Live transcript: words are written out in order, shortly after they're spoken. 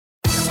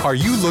Are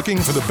you looking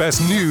for the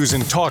best news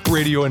in talk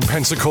radio in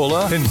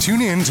Pensacola? Then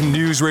tune in to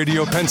News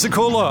Radio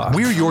Pensacola.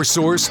 We're your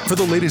source for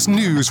the latest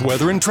news,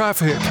 weather, and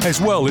traffic,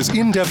 as well as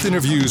in-depth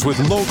interviews with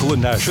local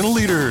and national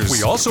leaders.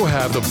 We also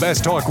have the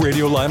best talk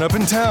radio lineup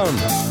in town,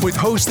 with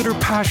hosts that are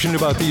passionate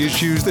about the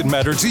issues that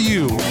matter to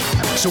you.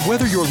 So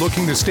whether you're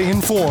looking to stay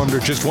informed or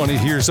just want to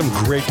hear some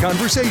great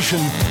conversation,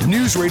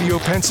 News Radio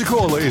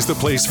Pensacola is the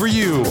place for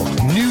you.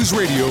 News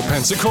Radio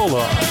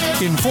Pensacola.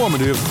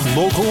 Informative,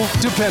 local,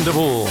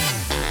 dependable.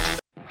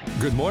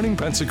 Good morning,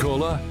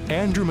 Pensacola.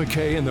 Andrew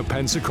McKay and the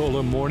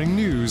Pensacola Morning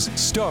News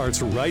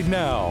starts right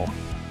now.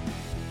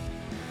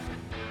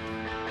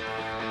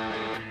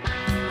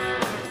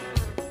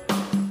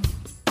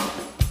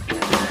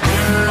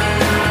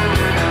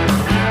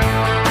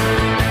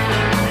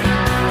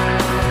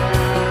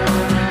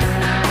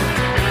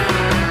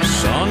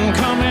 Sun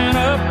coming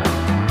up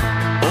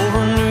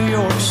over New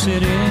York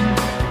City.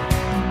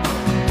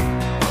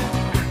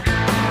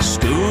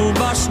 School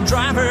bus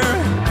driver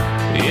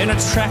in a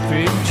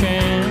traffic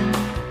jam.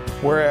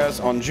 Whereas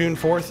on June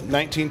 4th,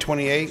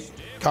 1928,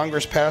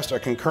 Congress passed a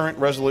concurrent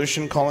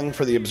resolution calling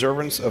for the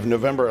observance of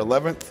November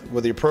 11th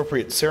with the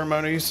appropriate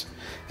ceremonies,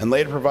 and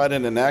later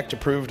provided an act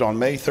approved on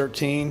May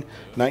 13,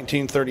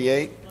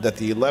 1938, that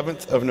the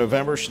 11th of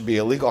November should be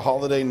a legal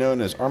holiday known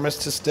as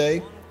Armistice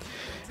Day.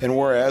 And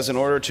whereas, in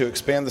order to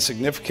expand the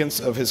significance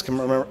of this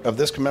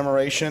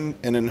commemoration,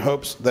 and in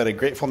hopes that a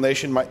grateful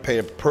nation might pay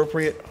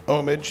appropriate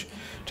homage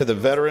to the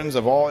veterans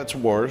of all its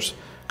wars,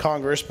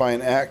 Congress, by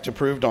an act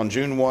approved on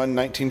June 1,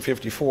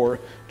 1954,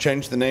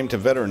 changed the name to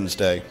Veterans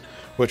Day,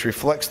 which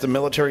reflects the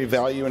military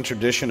value and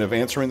tradition of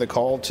answering the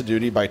call to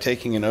duty by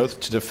taking an oath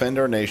to defend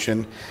our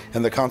nation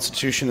and the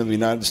Constitution of the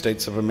United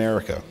States of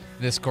America.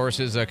 This, of course,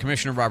 is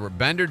Commissioner Robert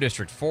Bender,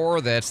 District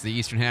 4. That's the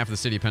eastern half of the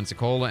city of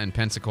Pensacola and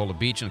Pensacola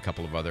Beach and a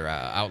couple of other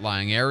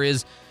outlying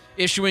areas,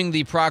 issuing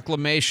the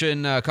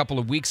proclamation a couple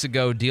of weeks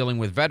ago dealing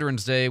with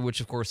Veterans Day,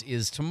 which, of course,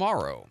 is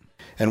tomorrow.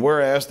 And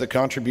whereas the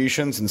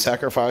contributions and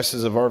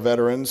sacrifices of our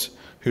veterans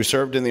who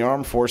served in the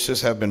armed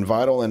forces have been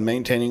vital in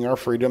maintaining our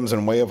freedoms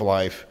and way of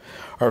life,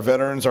 our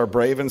veterans are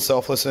brave and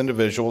selfless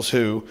individuals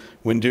who,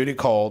 when duty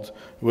called,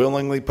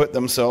 willingly put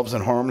themselves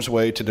in harm's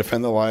way to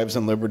defend the lives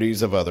and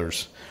liberties of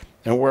others.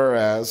 And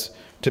whereas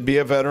to be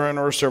a veteran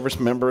or a service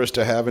member is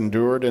to have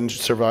endured and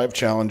survived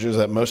challenges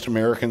that most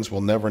Americans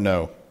will never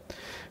know.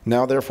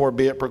 Now therefore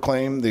be it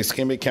proclaimed, the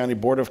Escambia County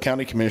Board of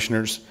County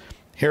Commissioners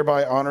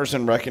hereby honors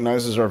and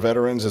recognizes our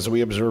veterans as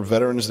we observe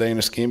Veterans Day in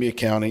Escambia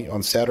County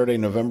on Saturday,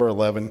 November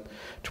 11,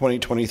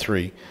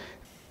 2023.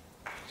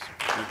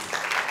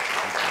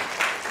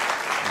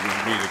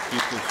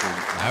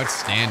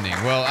 Outstanding.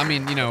 Well, I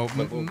mean, you know,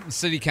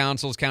 city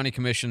councils, county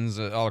commissions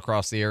all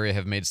across the area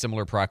have made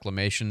similar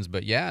proclamations.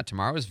 But yeah,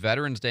 tomorrow is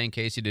Veterans Day, in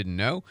case you didn't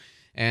know.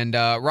 And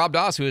Rob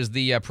Doss, who is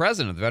the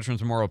president of the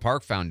Veterans Memorial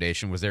Park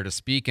Foundation, was there to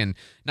speak, and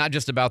not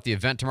just about the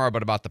event tomorrow,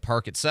 but about the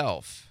park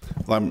itself.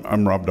 Well,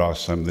 I'm Rob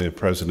Doss. I'm the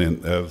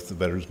president of the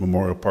Veterans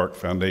Memorial Park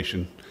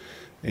Foundation.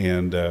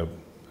 And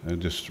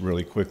just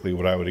really quickly,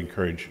 what I would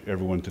encourage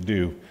everyone to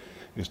do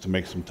is to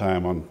make some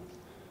time on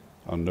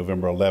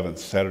November 11th,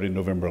 Saturday,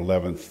 November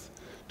 11th,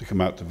 to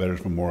come out to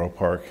Veterans Memorial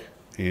Park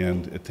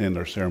and attend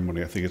our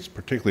ceremony. I think it's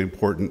particularly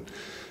important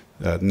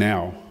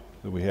now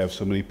that we have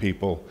so many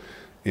people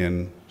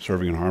in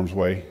serving in harm's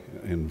way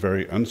in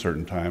very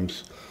uncertain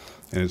times,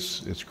 and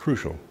it's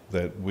crucial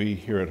that we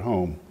here at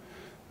home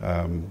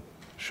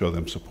show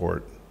them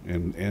support.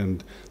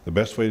 And the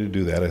best way to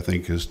do that, I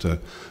think, is to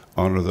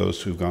honor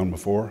those who've gone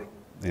before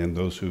and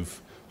those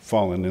who've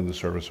fallen in the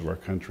service of our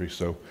country.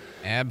 So,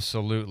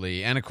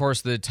 absolutely. And of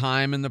course, the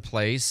time and the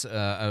place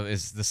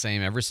is the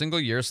same every single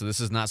year. So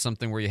this is not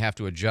something where you have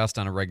to adjust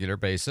on a regular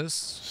basis.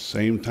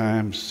 Same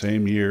time,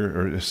 same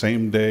year, or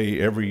same day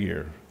every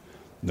year.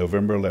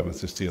 November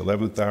 11th. It's the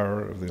 11th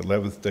hour of the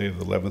 11th day of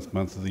the 11th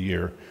month of the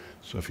year.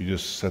 So if you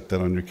just set that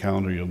on your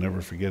calendar, you'll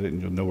never forget it,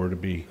 and you'll know where to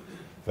be.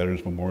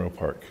 Veterans Memorial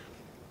Park.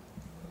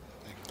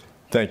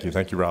 Thank you.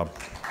 Thank you, Rob.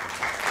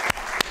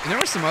 And there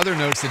were some other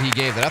notes that he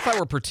gave that I thought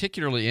were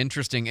particularly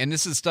interesting, and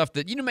this is stuff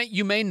that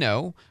you may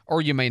know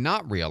or you may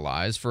not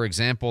realize. For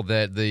example,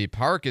 that the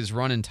park is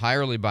run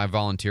entirely by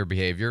volunteer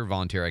behavior,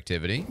 volunteer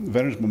activity.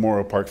 Veterans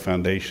Memorial Park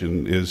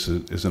Foundation is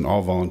an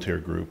all-volunteer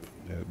group.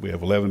 We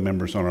have 11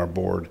 members on our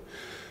board,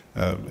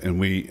 and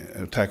we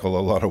tackle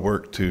a lot of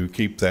work to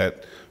keep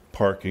that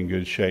park in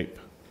good shape.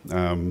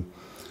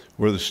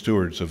 We're the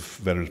stewards of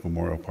Veterans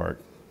Memorial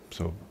Park,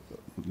 so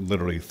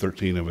literally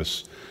 13 of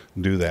us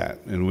do that,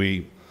 and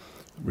we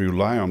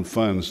rely on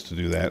funds to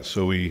do that,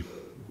 so we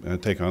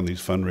take on these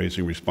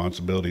fundraising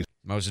responsibilities.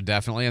 Most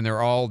definitely, and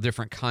they're all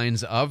different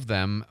kinds of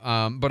them.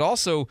 But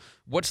also,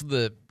 what's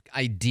the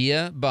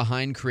idea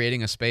behind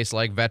creating a space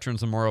like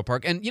Veterans Memorial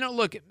Park? And,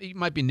 look, you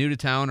might be new to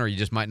town or you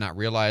just might not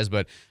realize,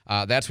 but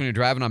that's when you're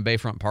driving on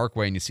Bayfront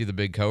Parkway and you see the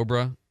big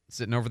Cobra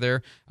sitting over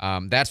there.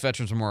 That's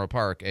Veterans Memorial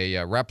Park.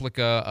 A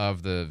replica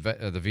of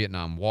the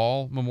Vietnam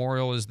Wall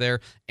Memorial is there,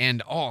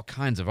 and all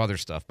kinds of other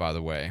stuff, by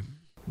the way.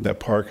 That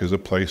park is a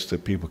place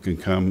that people can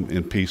come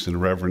in peace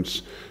and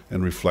reverence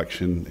and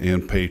reflection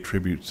and pay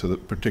tribute to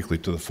particularly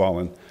to the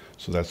fallen.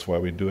 So that's why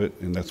we do it,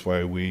 and that's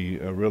why we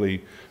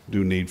really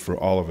do need for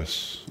all of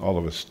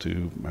us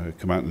to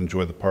come out and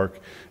enjoy the park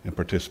and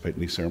participate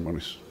in these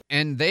ceremonies.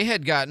 And they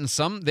had gotten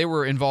they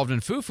were involved in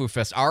Foo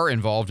Fest, are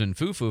involved in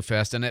Foo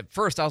Fest, and at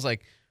first I was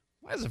like,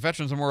 why is the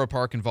Veterans Memorial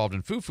Park involved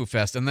in Foo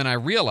Fest? And then I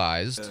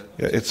realized...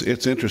 Yeah,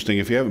 it's interesting.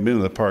 If you haven't been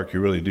to the park,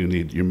 you really do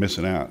you're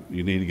missing out.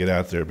 You need to get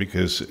out there,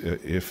 because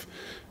if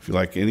you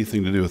like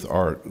anything to do with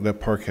art, that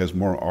park has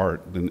more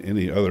art than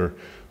any other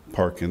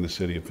park in the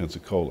city of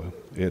Pensacola.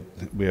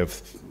 We have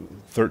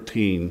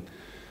 13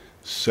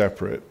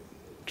 separate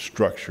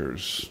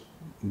structures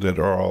that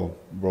are all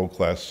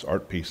world-class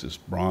art pieces,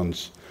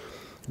 bronze,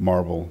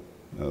 marble,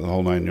 the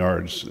whole 9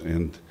 yards,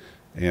 and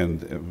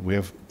we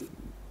have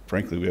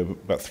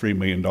about $3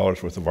 million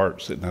worth of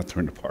art sitting out there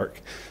in the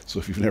park. So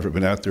if you've never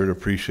been out there to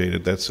appreciate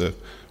it, that's a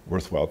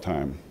worthwhile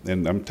time.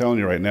 And I'm telling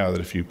you right now that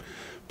if you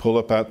pull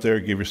up out there,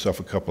 give yourself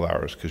a couple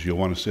hours, because you'll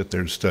want to sit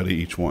there and study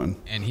each one.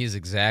 And he's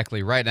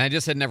exactly right. And I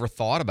just had never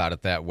thought about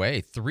it that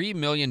way. $3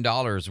 million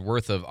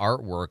worth of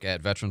artwork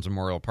at Veterans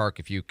Memorial Park,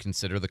 if you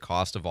consider the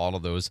cost of all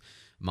of those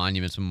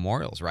monuments and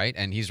memorials, right?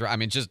 And he's right. I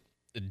mean, just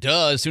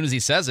as soon as he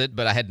says it,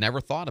 but I had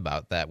never thought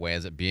about it that way,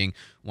 as it being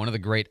one of the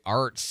great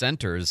art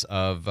centers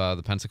of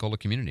the Pensacola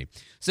community.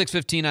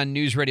 6:15 on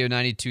News Radio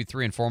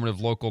 92.3, informative,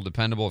 local,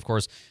 dependable. Of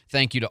course,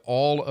 thank you to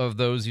all of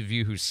those of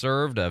you who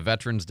served.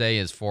 Veterans Day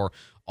is for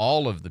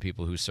all of the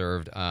people who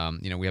served.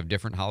 We have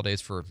different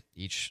holidays for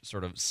each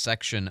sort of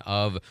section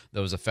of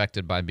those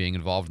affected by being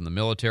involved in the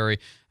military.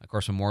 Of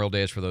course, Memorial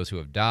Day is for those who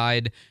have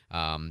died.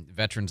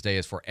 Veterans Day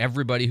is for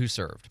everybody who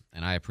served,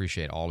 and I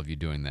appreciate all of you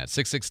doing that.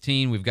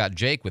 6:16, we've got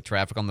Jake with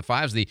Traffic on the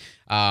Fives. The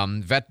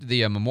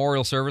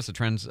memorial service, the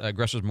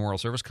Transgressors Memorial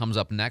Service, comes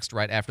up next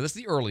right after this,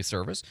 the early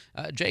service.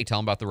 Jake, tell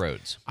them about the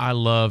roads. I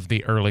love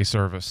the early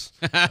service.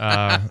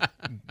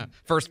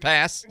 First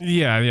pass?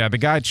 Yeah. The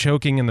guy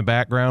choking in the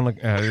background,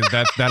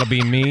 that'll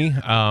be me.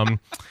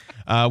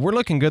 We're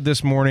looking good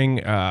this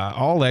morning.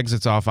 All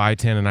exits off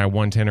I-10 and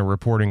I-110 are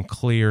reporting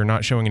clear,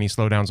 not showing any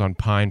slowdowns on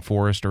Pine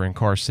Forest or in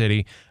Car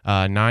City.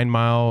 9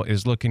 Mile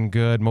is looking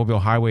good. Mobile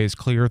Highway is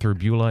clear through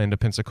Beulah into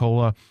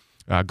Pensacola.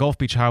 Gulf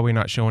Beach Highway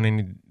not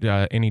showing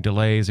any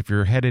delays. If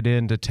you're headed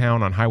into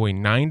town on Highway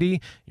 90,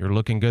 you're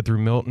looking good through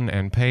Milton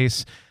and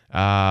Pace.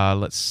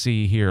 Let's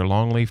see here.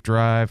 Longleaf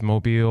Drive,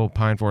 Mobile,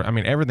 Pine Forest. I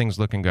mean, everything's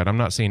looking good. I'm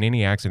not seeing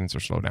any accidents or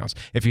slowdowns.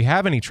 If you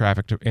have any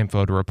traffic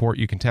info to report,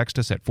 you can text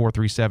us at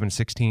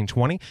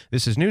 437-1620.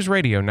 This is News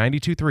Radio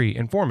 92.3,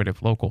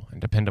 informative, local,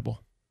 and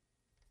dependable.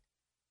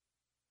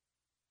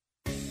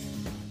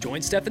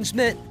 Join Stephen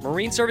Schmidt,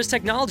 Marine Service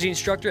Technology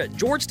Instructor at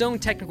Georgetown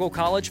Technical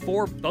College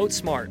for Boat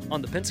Smart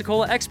on the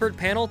Pensacola Expert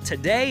Panel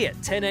today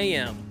at 10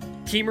 a.m.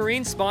 Key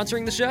Marine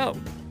sponsoring the show.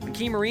 When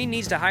Key Marine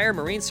needs to hire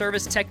Marine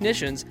Service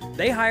technicians,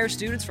 they hire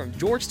students from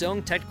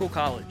Georgetown Technical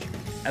College.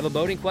 Have a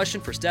boating question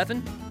for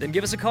Stephen? Then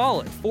give us a call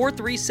at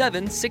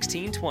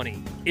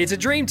 437-1620. It's a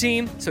dream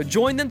team, so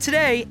join them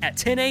today at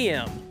 10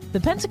 a.m. The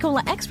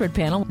Pensacola Expert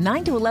Panel,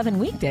 9 to 11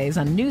 weekdays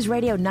on News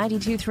Radio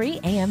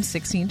 92.3 AM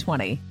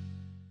 1620.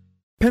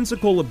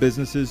 Pensacola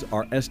businesses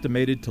are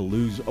estimated to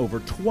lose over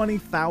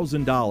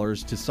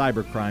 $20,000 to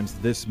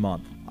cybercrimes this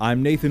month.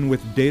 I'm Nathan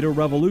with Data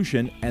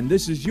Revolution, and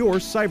this is your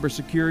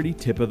cybersecurity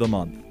tip of the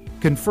month.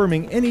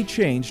 Confirming any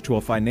change to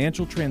a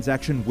financial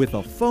transaction with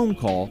a phone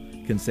call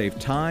can save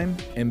time,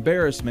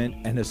 embarrassment,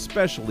 and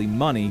especially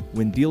money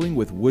when dealing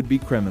with would-be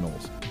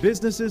criminals.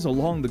 Businesses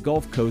along the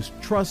Gulf Coast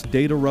trust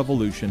Data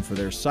Revolution for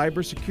their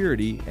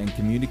cybersecurity and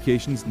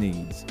communications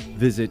needs.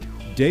 Visit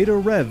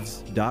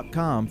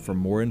datarevs.com for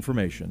more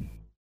information.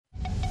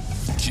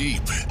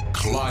 Keep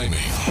climbing.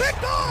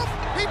 Picked off!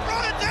 He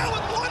brought it down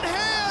with one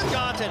hand!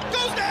 Johnson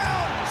goes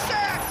down!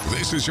 Sack!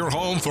 This is your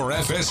home for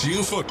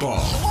FSU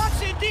football.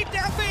 Watson deep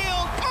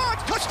downfield!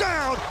 Caught!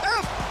 Touchdown!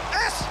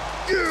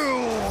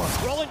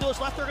 FSU! Rolling to his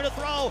left, they're going to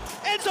throw.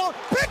 End zone!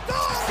 Picked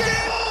off! Game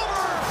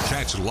over!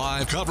 Catch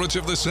live coverage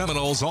of the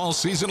Seminoles all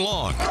season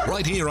long,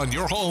 right here on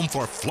your home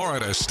for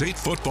Florida State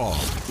football.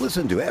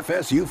 Listen to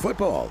FSU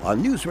football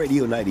on News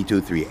Radio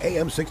 92.3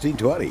 AM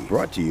 1620.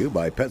 Brought to you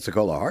by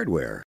Pensacola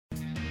Hardware.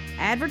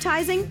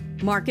 Advertising,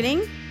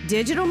 marketing,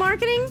 digital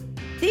marketing?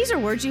 These are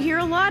words you hear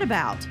a lot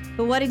about.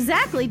 But what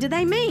exactly do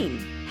they mean?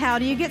 How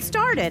do you get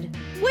started?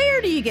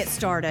 Where do you get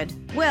started?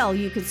 Well,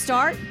 you could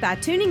start by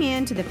tuning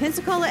in to the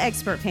Pensacola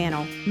Expert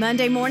Panel,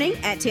 Monday morning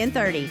at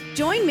 10:30.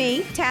 Join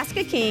me,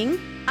 Tasca King.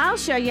 I'll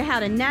show you how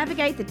to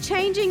navigate the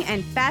changing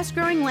and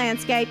fast-growing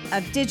landscape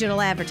of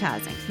digital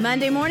advertising.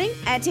 Monday morning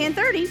at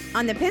 10:30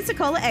 on the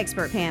Pensacola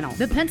Expert Panel.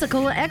 The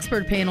Pensacola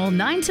Expert Panel,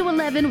 9 to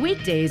 11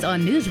 weekdays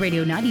on News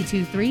Radio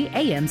 92.3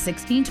 AM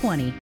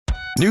 1620.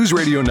 News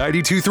Radio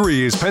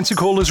 92.3 is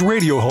Pensacola's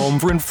radio home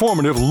for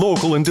informative,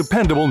 local, and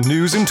dependable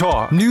news and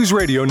talk. News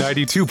Radio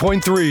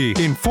 92.3,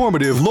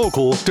 informative,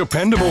 local,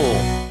 dependable.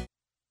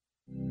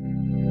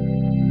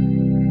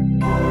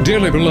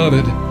 Dearly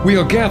beloved, we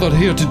are gathered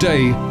here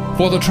today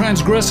for the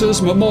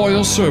Transgressors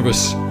Memorial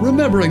Service,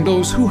 remembering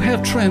those who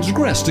have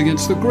transgressed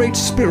against the great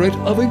spirit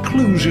of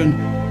inclusion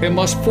and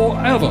must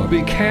forever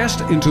be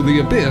cast into the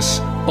abyss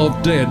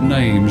of dead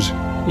names.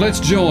 Let's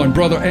join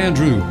Brother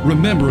Andrew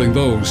remembering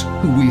those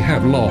who we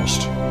have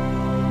lost.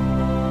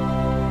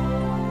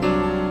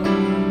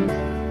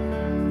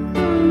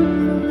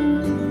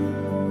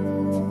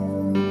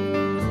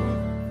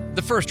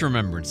 The first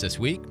remembrance this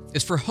week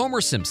is for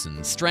Homer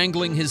Simpson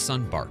strangling his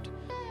son Bart.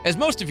 As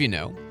most of you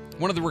know,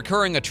 one of the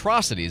recurring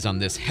atrocities on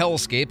this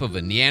hellscape of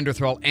a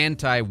Neanderthal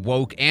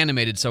anti-woke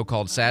animated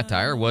so-called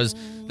satire was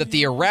that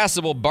the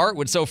irascible Bart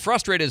would so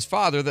frustrate his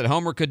father that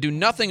Homer could do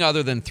nothing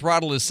other than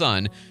throttle his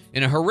son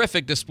in a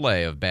horrific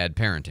display of bad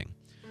parenting.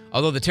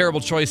 Although the terrible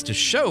choice to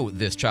show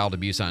this child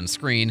abuse on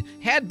screen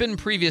had been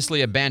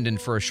previously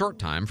abandoned for a short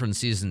time from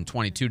season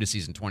 22 to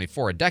season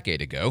 24 a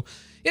decade ago,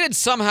 it had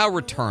somehow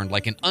returned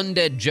like an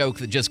undead joke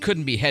that just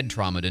couldn't be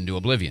head-traumaed into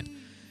oblivion.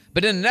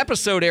 But in an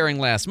episode airing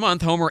last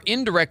month, Homer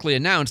indirectly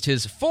announced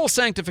his full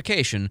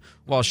sanctification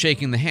while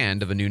shaking the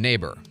hand of a new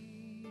neighbor.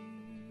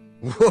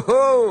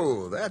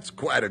 Whoa, that's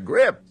quite a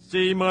grip.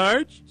 See,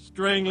 Marge?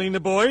 Strangling the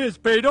boy has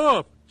paid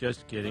off.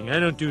 Just kidding, I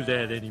don't do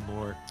that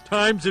anymore.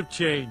 Times have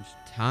changed.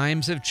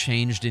 Times have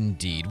changed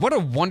indeed. What a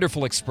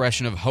wonderful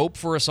expression of hope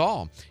for us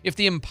all. If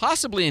the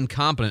impossibly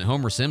incompetent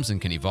Homer Simpson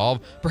can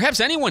evolve, perhaps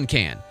anyone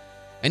can.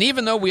 And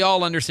even though we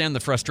all understand the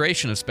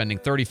frustration of spending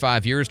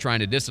 35 years trying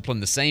to discipline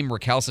the same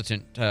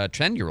recalcitrant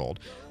 10-year-old,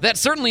 that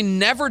certainly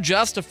never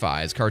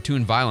justifies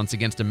cartoon violence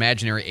against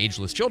imaginary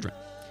ageless children.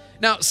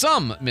 Now,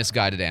 some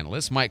misguided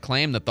analysts might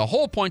claim that the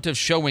whole point of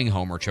showing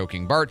Homer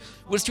choking Bart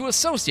was to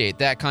associate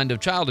that kind of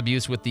child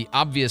abuse with the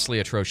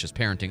obviously atrocious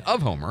parenting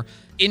of Homer,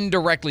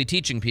 indirectly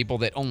teaching people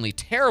that only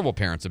terrible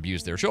parents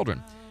abuse their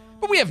children.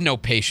 But we have no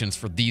patience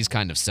for these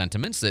kind of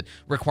sentiments that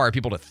require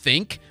people to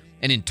think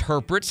and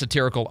interpret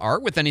satirical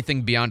art with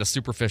anything beyond a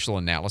superficial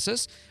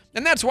analysis,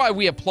 and that's why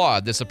we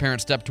applaud this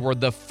apparent step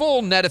toward the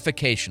full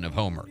netification of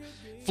Homer.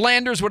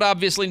 Flanders would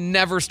obviously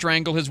never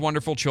strangle his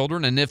wonderful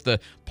children, and if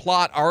the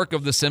plot arc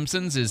of The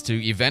Simpsons is to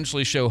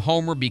eventually show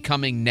Homer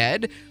becoming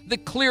Ned, the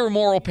clear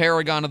moral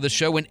paragon of the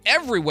show in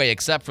every way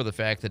except for the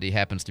fact that he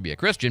happens to be a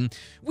Christian,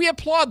 we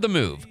applaud the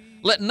move.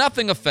 Let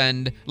nothing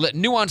offend, let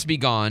nuance be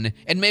gone,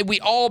 and may we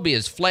all be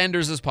as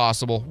Flanders as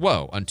possible.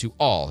 Woe unto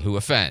all who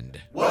offend.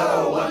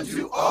 Woe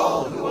unto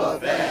all who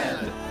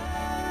offend.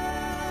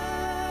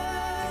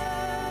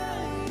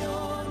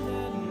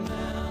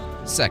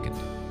 Second,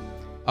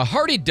 a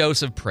hearty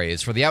dose of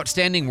praise for the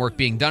outstanding work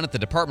being done at the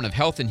Department of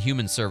Health and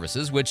Human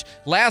Services, which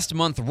last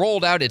month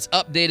rolled out its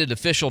updated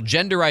official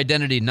gender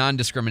identity,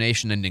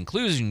 non-discrimination, and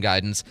inclusion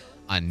guidance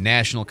on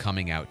National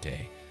Coming Out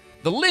Day.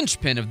 The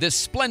linchpin of this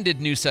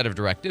splendid new set of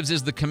directives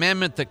is the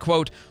commandment that,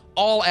 quote,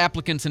 all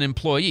applicants and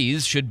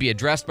employees should be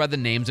addressed by the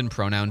names and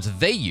pronouns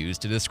they use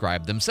to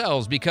describe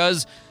themselves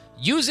because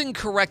using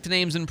correct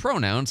names and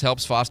pronouns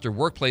helps foster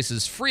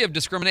workplaces free of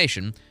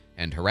discrimination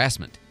and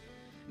harassment.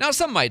 Now,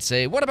 some might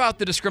say, what about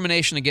the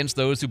discrimination against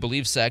those who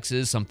believe sex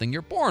is something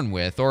you're born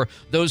with, or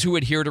those who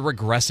adhere to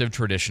regressive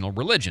traditional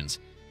religions?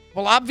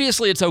 Well,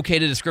 obviously it's okay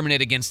to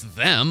discriminate against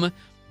them.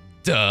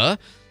 Duh.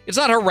 It's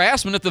not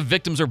harassment if the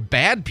victims are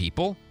bad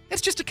people.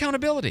 It's just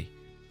accountability.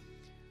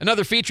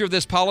 Another feature of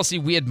this policy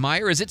we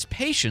admire is its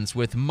patience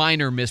with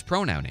minor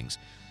mispronounings.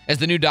 As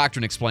the new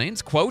doctrine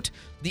explains, quote,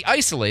 the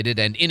isolated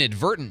and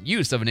inadvertent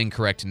use of an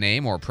incorrect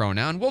name or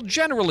pronoun will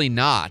generally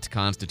not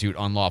constitute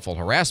unlawful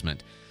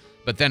harassment.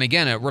 But then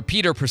again,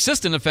 repeat or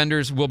persistent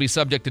offenders will be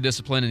subject to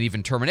discipline and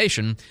even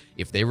termination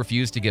if they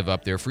refuse to give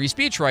up their free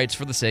speech rights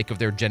for the sake of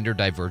their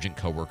gender-divergent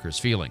coworkers'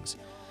 feelings.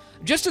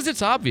 Just as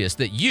it's obvious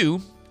that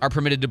you are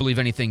permitted to believe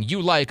anything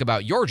you like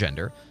about your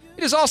gender,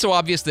 it is also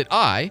obvious that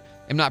I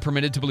am not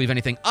permitted to believe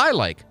anything I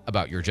like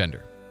about your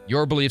gender.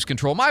 Your beliefs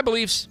control my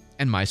beliefs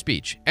and my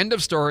speech. End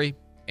of story.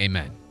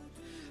 Amen.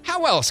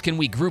 How else can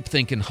we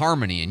groupthink in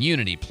harmony and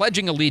unity,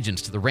 pledging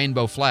allegiance to the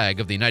rainbow flag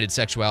of the United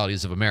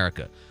Sexualities of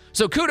America?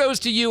 So kudos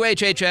to you,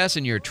 HHS,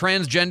 and your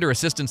Transgender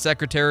Assistant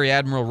Secretary,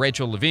 Admiral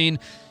Rachel Levine.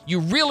 You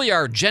really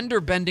are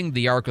gender-bending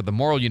the arc of the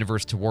moral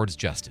universe towards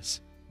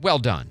justice. Well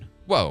done.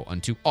 Woe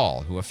unto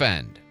all who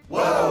offend.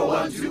 Woe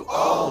unto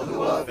all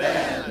who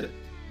offend.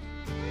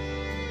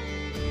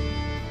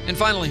 And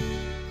finally,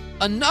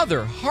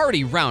 another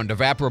hearty round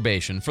of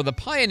approbation for the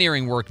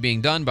pioneering work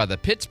being done by the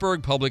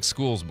Pittsburgh Public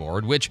Schools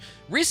Board, which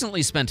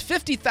recently spent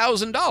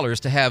 $50,000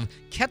 to have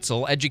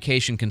Ketzel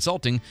Education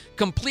Consulting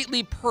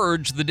completely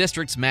purge the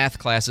district's math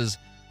classes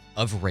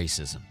of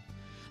racism.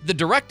 The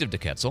directive to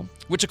Ketzel,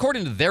 which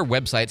according to their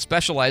website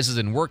specializes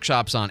in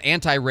workshops on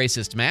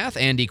anti-racist math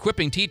and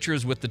equipping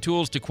teachers with the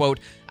tools to, quote,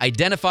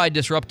 identify,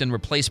 disrupt, and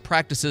replace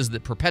practices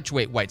that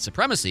perpetuate white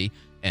supremacy,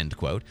 end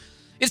quote,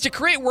 is to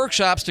create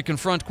workshops to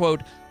confront,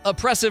 quote,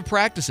 oppressive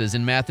practices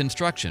in math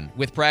instruction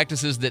with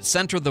practices that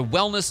center the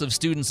wellness of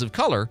students of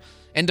color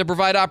and to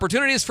provide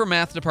opportunities for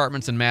math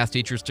departments and math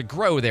teachers to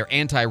grow their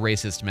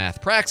anti-racist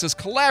math praxis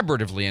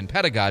collaboratively in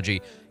pedagogy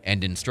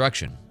and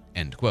instruction,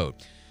 end quote.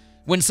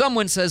 When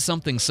someone says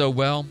something so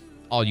well,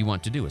 all you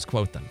want to do is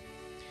quote them.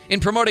 In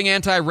promoting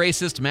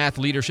anti-racist math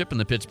leadership in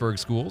the Pittsburgh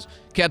schools,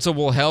 Ketzel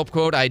will help,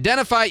 quote,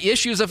 identify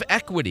issues of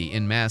equity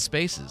in math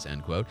spaces,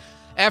 end quote,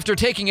 after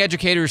taking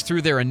educators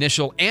through their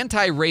initial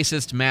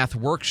anti-racist math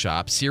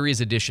workshop, Series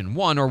Edition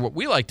 1, or what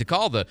we like to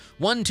call the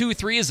 1, 2,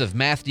 3s of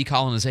math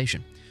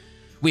decolonization.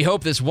 We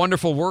hope this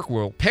wonderful work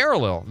will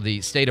parallel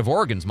the state of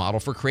Oregon's model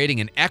for creating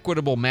an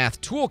equitable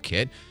math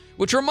toolkit,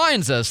 which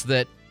reminds us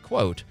that,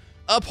 quote,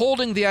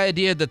 upholding the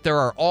idea that there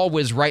are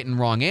always right and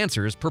wrong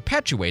answers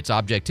perpetuates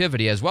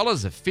objectivity as well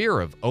as a fear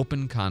of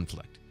open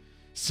conflict.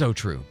 So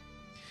true.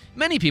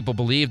 Many people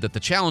believe that the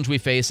challenge we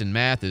face in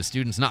math is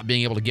students not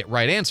being able to get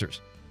right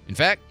answers. In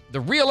fact,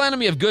 the real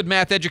enemy of good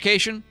math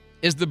education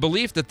is the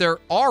belief that there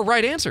are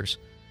right answers.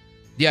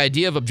 The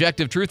idea of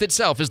objective truth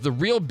itself is the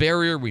real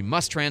barrier we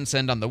must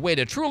transcend on the way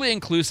to truly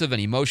inclusive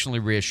and emotionally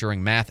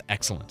reassuring math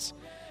excellence.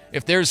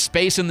 If there's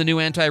space in the new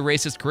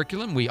anti-racist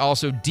curriculum, we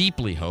also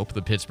deeply hope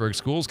the Pittsburgh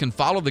schools can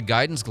follow the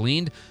guidance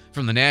gleaned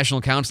from the National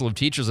Council of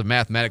Teachers of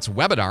Mathematics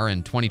webinar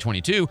in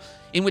 2022,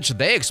 in which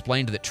they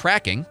explained that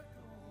tracking,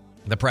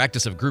 the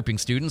practice of grouping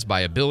students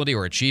by ability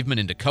or achievement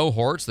into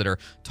cohorts that are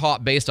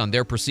taught based on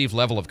their perceived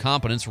level of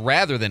competence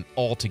rather than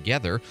all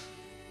together,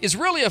 is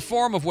really a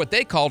form of what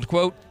they called,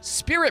 quote,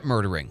 spirit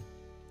murdering,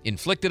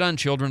 inflicted on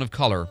children of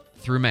color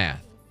through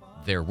math.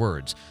 Their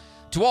words.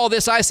 To all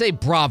this, I say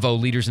bravo,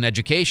 leaders in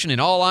education. In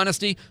all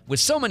honesty, with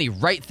so many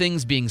right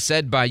things being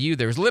said by you,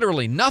 there's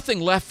literally nothing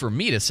left for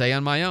me to say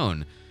on my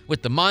own.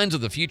 With the minds of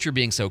the future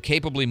being so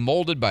capably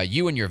molded by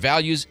you and your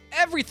values,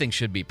 everything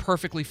should be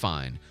perfectly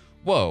fine.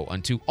 Woe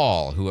unto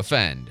all who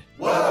offend.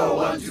 Woe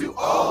unto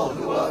all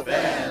who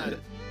offend.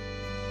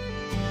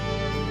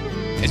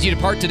 As you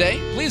depart today,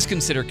 please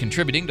consider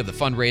contributing to the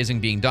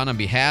fundraising being done on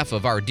behalf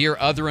of our dear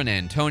Otherin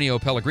Antonio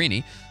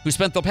Pellegrini, who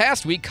spent the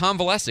past week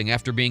convalescing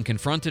after being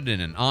confronted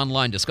in an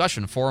online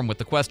discussion forum with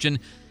the question,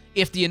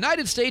 if the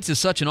United States is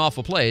such an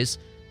awful place,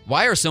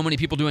 why are so many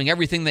people doing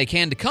everything they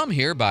can to come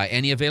here by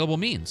any available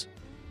means?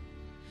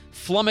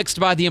 Flummoxed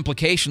by the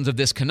implications of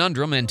this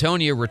conundrum,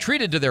 Antonio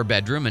retreated to their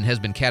bedroom and has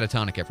been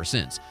catatonic ever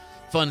since.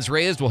 Funds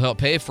raised will help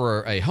pay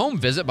for a home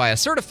visit by a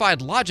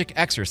certified logic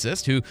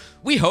exorcist who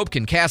we hope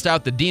can cast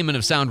out the demon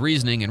of sound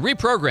reasoning and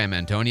reprogram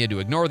Antonia to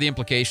ignore the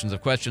implications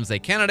of questions they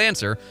cannot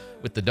answer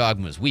with the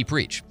dogmas we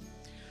preach.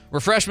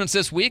 Refreshments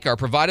this week are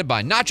provided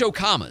by Nacho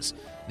Camas,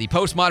 the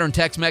postmodern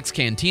Tex-Mex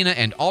cantina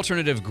and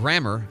alternative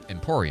grammar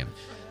emporium.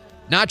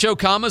 Nacho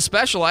Camas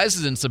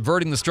specializes in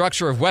subverting the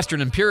structure of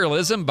Western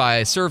imperialism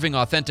by serving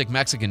authentic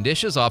Mexican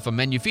dishes off a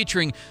menu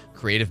featuring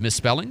creative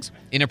misspellings,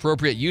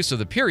 inappropriate use of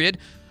the period,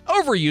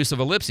 overuse of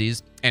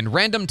ellipses, and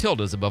random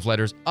tildes above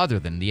letters other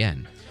than the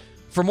N.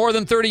 For more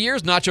than 30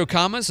 years, Nacho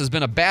Camas has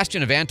been a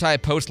bastion of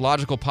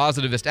anti-post-logical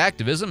positivist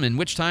activism, in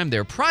which time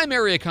their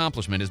primary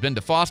accomplishment has been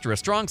to foster a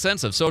strong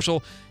sense of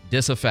social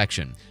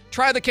disaffection.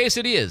 Try the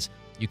quesadillas.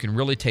 You can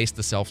really taste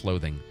the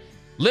self-loathing.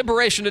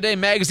 Liberation Today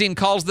magazine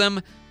calls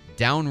them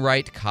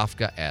downright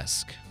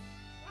Kafkaesque.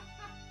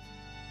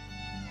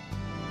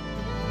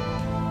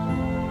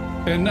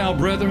 And now,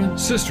 brethren,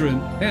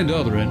 sisterin, and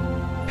otherin,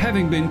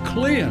 having been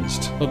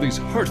cleansed of these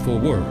hurtful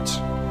words,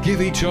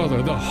 give each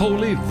other the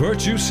holy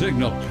virtue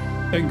signal,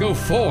 and go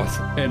forth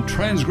and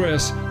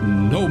transgress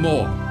no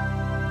more.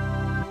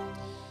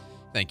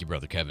 Thank you,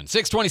 Brother Kevin.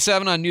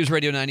 627 on News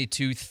Radio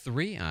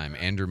 92.3. I'm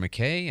Andrew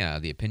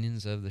McKay. The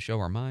opinions of the show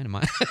are mine.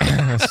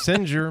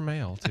 Send your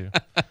mail, too.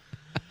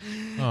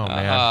 Oh,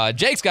 man.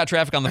 Jake's got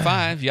traffic on the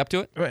 5. You up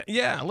to it?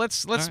 Yeah,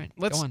 let's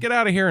get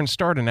out of here and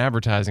start an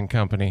advertising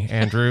company,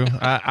 Andrew.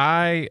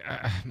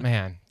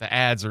 Man, the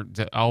ads are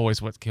always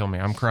what kill me.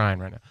 I'm crying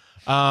right now.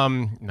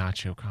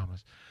 Nacho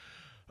Camas.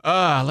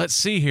 Let's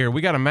see here.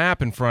 We got a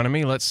map in front of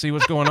me. Let's see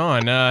what's going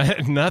on.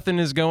 Nothing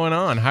is going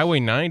on. Highway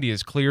 90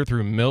 is clear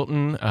through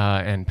Milton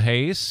and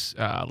Pace.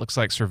 Looks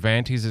like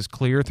Cervantes is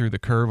clear through the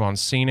curve on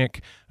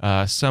Scenic.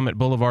 Summit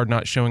Boulevard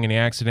not showing any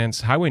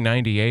accidents. Highway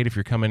 98, if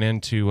you're coming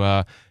into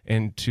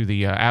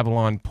the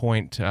Avalon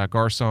Point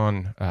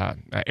Garcon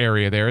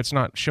area there, it's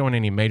not showing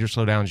any major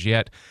slowdowns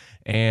yet.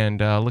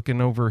 And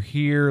looking over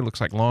here, looks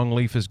like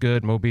Longleaf is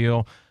good,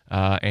 Mobile.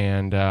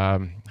 And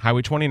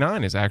Highway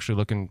 29 is actually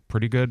looking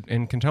pretty good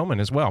in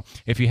Cantonment as well.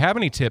 If you have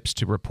any tips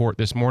to report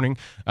this morning,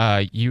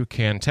 you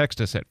can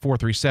text us at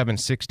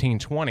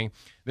 437-1620.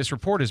 This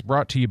report is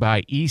brought to you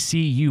by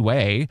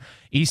ECUA.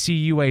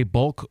 ECUA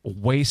Bulk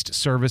Waste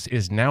Service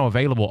is now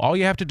available. All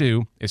you have to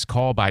do is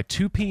call by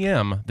 2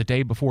 p.m. the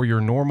day before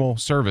your normal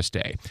service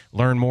day.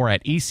 Learn more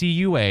at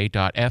ecua.fl.gov.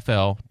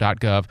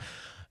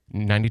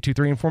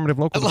 92.3 informative,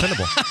 local,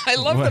 dependable. I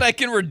love that I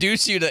can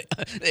reduce you to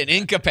an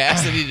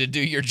incapacity to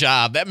do your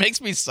job. That makes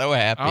me so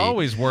happy. I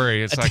always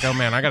worry. It's like, oh,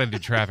 man, I got to do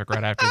traffic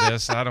right after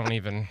this. I don't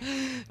even...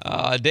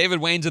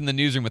 David Wayne's in the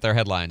newsroom with our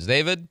headlines.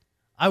 David?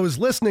 I was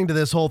listening to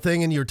this whole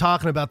thing, and you're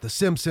talking about The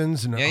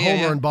Simpsons and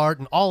Homer and Bart,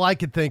 and all I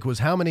could think was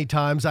how many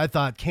times I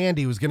thought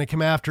Candy was going to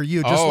come after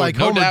you, just like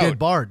no Homer doubt. did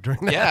Bart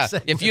during that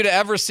segment. If you'd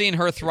ever seen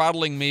her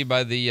throttling me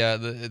by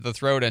the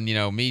throat and,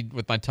 me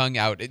with my tongue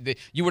out,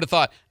 you would have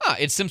thought,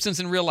 it's Simpsons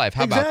in real life.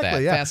 How about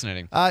that? Yeah.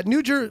 Fascinating.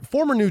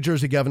 Former New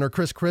Jersey Governor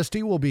Chris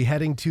Christie will be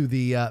heading to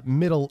the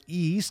Middle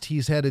East.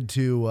 He's headed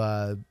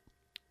to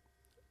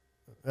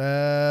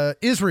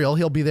Israel.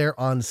 He'll be there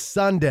on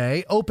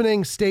Sunday.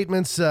 Opening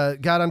statements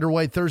got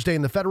underway Thursday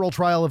in the federal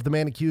trial of the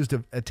man accused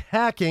of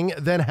attacking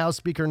then House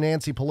Speaker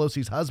Nancy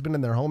Pelosi's husband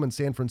in their home in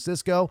San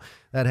Francisco.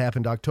 That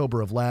happened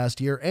October of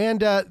last year.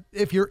 And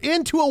if you're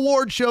into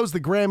award shows, the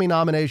Grammy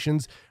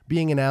nominations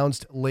being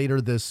announced later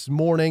this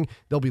morning.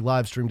 They'll be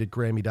live streamed at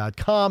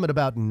Grammy.com at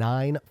about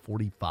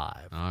 9:45.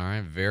 All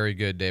right. Very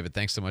good, David.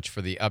 Thanks so much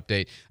for the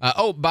update.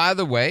 By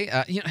the way,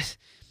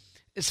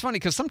 it's funny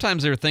because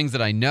sometimes there are things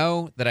that I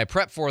know, that I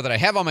prep for, that I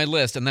have on my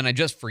list, and then I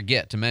just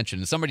forget to mention.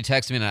 And somebody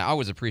texts me, and I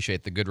always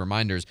appreciate the good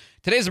reminders.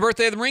 Today's the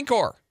birthday of the Marine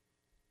Corps.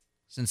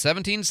 Since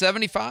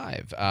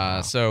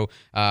 1775. So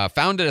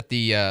founded at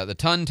the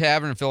Tun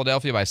Tavern in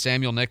Philadelphia by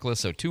Samuel Nicholas,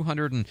 so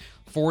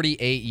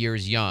 248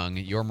 years young.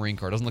 Your Marine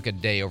Corps doesn't look a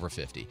day over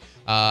 50.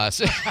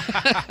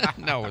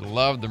 No,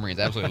 love the Marines.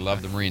 Absolutely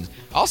love the Marines.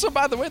 Also,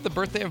 by the way, the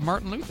birthday of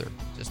Martin Luther.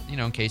 Just,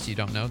 in case you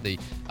don't know,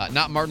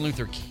 not Martin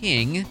Luther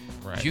King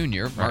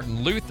Jr.,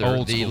 Martin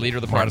Luther, the leader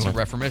of the Protestant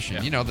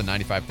Reformation. Yeah. The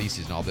 95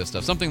 Theses and all this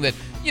stuff. Something that,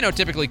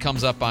 typically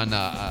comes up on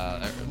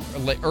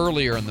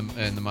earlier in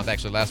the month,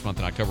 actually last month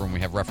in October when we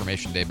have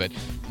Reformation Day. But,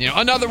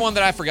 another one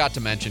that I forgot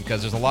to mention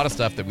because there's a lot of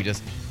stuff that we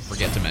just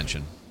forget to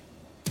mention.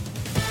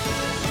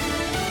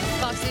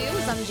 Fox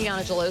News, I'm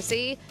Gianna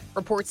Gelosi.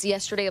 Reports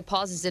yesterday of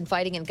pauses in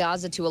fighting in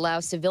Gaza to allow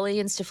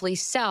civilians to flee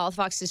south.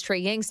 Fox's Trey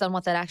Yang's on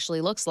what that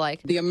actually looks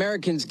like. The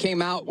Americans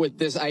came out with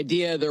this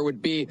idea there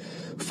would be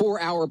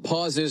 4-hour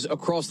pauses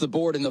across the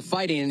board in the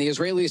fighting, and the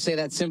Israelis say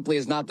that simply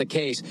is not the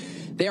case.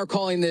 They are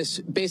calling this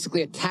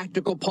basically a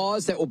tactical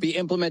pause that will be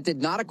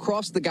implemented not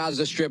across the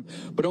Gaza Strip,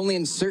 but only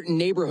in certain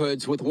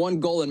neighborhoods with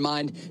one goal in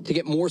mind: to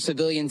get more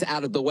civilians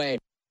out of the way.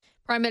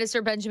 Prime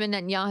Minister Benjamin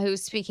Netanyahu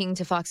speaking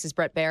to Fox's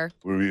Brett Baer.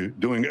 We're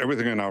doing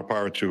everything in our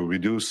power to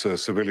reduce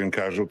civilian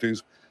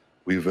casualties.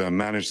 We've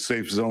managed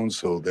safe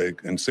zones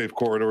and safe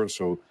corridors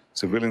so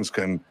civilians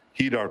can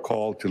heed our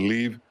call to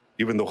leave,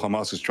 even though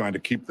Hamas is trying to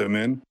keep them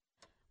in.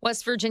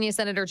 West Virginia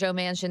Senator Joe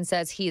Manchin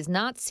says he is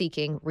not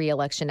seeking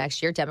re-election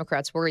next year.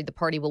 Democrats worried the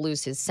party will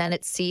lose his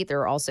Senate seat.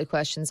 There are also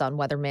questions on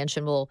whether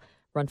Manchin will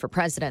run for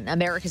president.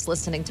 America's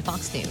listening to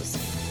Fox News.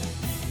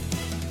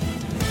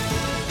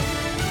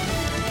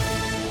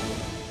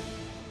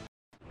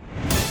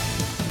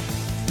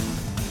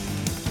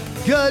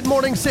 Good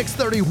morning,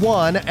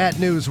 6:31 at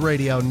News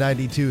Radio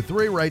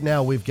 92.3. Right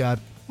now we've got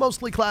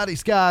mostly cloudy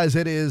skies.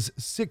 It is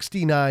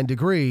 69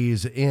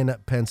 degrees in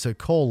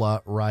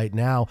Pensacola right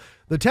now.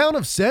 The town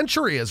of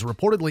Century has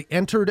reportedly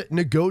entered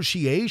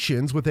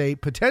negotiations with a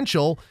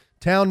potential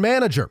town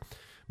manager.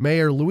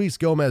 Mayor Luis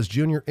Gomez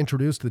Jr.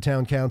 introduced the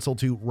town council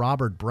to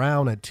Robert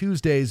Brown at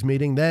Tuesday's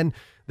meeting. Then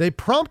they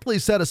promptly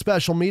set a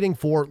special meeting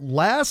for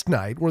last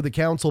night where the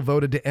council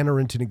voted to enter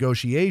into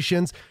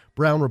negotiations.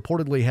 Brown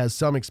reportedly has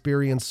some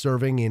experience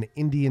serving in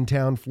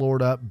Indiantown,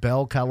 Florida,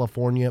 Bell,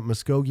 California,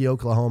 Muskogee,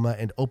 Oklahoma,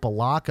 and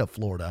Opelika,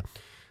 Florida.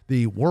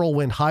 The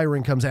whirlwind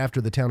hiring comes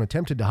after the town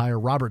attempted to hire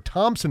Robert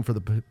Thompson for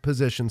the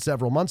position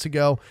several months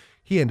ago.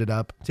 He ended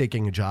up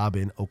taking a job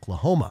in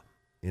Oklahoma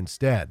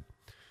instead.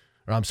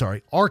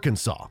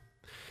 Arkansas.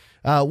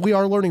 We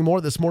are learning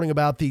more this morning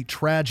about the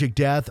tragic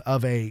death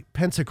of a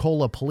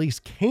Pensacola police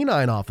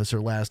canine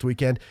officer last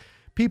weekend.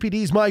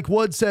 PPD's Mike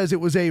Wood says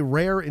it was a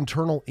rare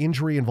internal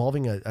injury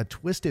involving a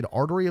twisted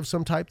artery of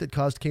some type that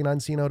caused Canine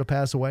Sino to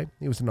pass away.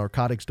 He was a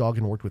narcotics dog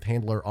and worked with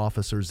handler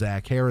officer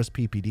Zach Harris.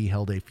 PPD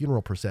held a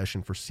funeral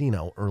procession for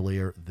Sino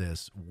earlier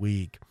this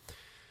week.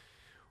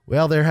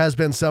 Well, there has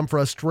been some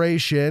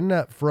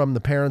frustration from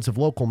the parents of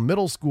local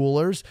middle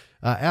schoolers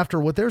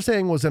after what they're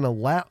saying was an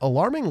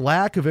alarming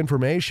lack of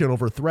information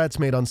over threats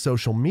made on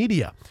social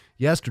media.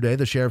 Yesterday,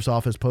 the sheriff's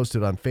office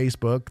posted on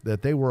Facebook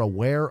that they were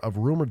aware of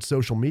rumored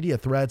social media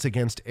threats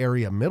against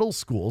area middle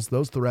schools.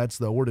 Those threats,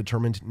 though, were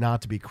determined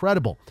not to be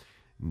credible.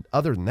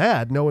 Other than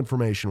that, no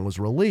information was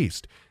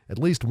released. At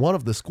least one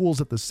of the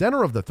schools at the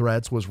center of the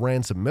threats was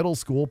Ransom Middle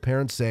School.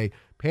 Parents say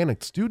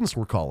panicked students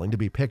were calling to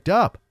be picked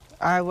up.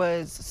 I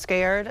was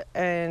scared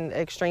and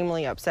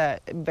extremely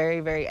upset, very,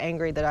 very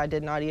angry that I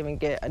did not even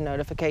get a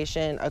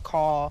notification, a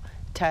call,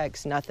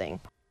 text, nothing.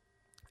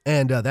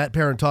 And that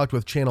parent talked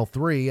with Channel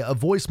 3. A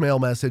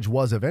voicemail message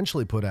was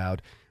eventually put out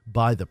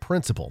by the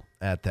principal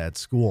at that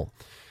school.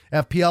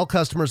 FPL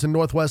customers in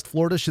Northwest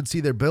Florida should see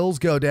their bills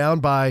go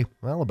down by,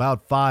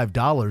 about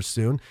 $5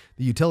 soon.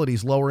 The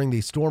utility's lowering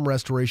the storm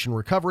restoration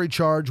recovery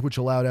charge, which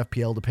allowed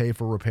FPL to pay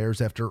for repairs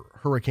after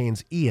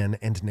Hurricanes Ian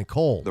and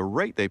Nicole. The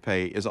rate they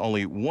pay is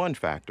only one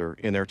factor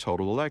in their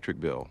total electric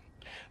bill.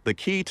 The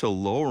key to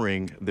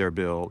lowering their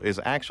bill is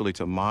actually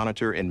to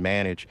monitor and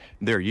manage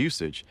their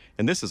usage,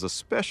 and this is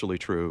especially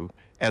true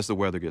as the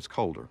weather gets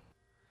colder.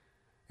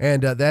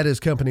 And that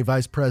is Company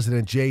Vice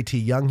President J.T.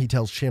 Young. He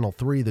tells Channel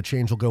 3 the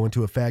change will go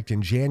into effect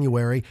in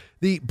January.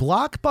 The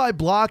Block by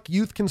Block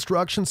Youth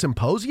Construction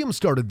Symposium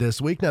started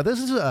this week. Now, this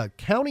is a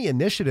county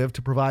initiative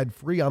to provide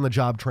free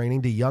on-the-job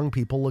training to young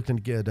people looking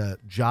to get a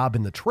job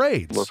in the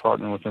trades. We're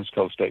partnering with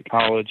Pensacola State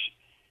College.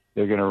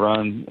 They're going to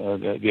run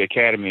the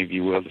academy, if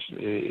you will,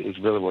 is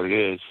really what it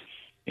is.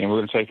 And we're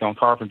going to take on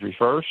carpentry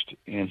first.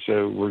 And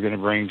so we're going to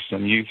bring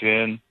some youth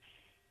in.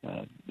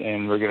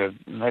 And we're going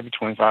to maybe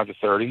 25 to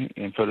 30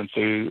 and put them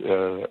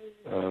through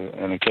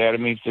an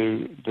academy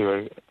to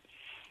do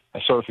a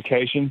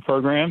certification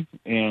program.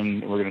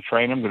 And we're going to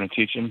train them, going to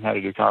teach them how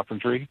to do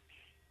carpentry.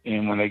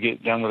 And when they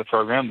get done with the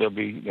program,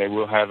 they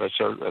will have a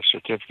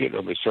certificate.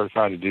 They'll be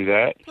certified to do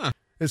that. Huh.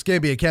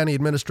 Escambia County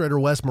Administrator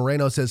Wes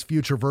Moreno says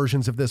future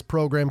versions of this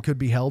program could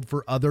be held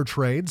for other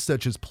trades,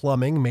 such as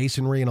plumbing,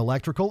 masonry, and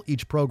electrical.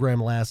 Each program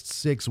lasts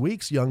 6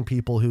 weeks. Young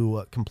people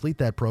who complete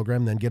that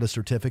program then get a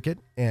certificate,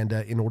 and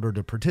in order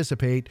to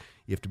participate,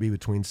 you have to be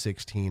between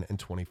 16 and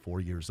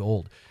 24 years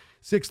old.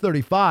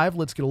 6:35,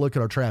 let's get a look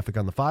at our traffic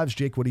on the 5s.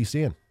 Jake, what are you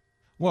seeing?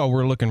 Well,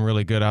 we're looking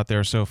really good out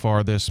there so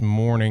far this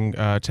morning.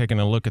 Taking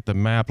a look at the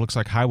map, looks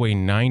like Highway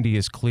 90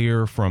 is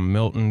clear from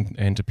Milton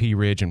into Pea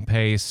Ridge and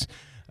Pace.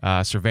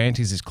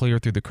 Cervantes is clear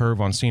through the curve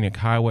on Scenic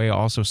Highway.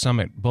 Also,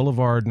 Summit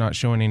Boulevard not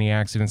showing any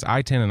accidents.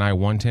 I-10 and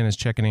I-110 is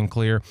checking in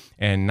clear.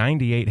 And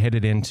 98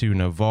 headed into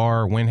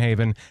Navarre,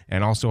 Windhaven,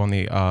 and also on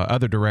the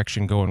other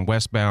direction going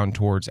westbound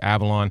towards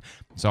Avalon.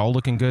 It's all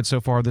looking good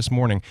so far this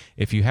morning.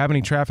 If you have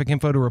any traffic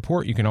info to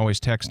report, you can always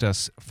text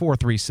us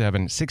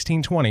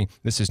 437-1620.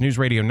 This is News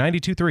Radio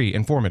 92.3,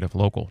 informative,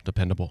 local,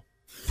 dependable.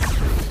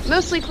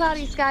 Mostly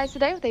cloudy skies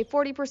today with a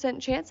 40%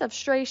 chance of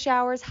stray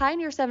showers, high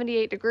near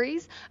 78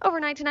 degrees.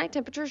 Overnight tonight,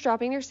 temperatures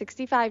dropping near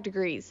 65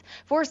 degrees.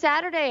 For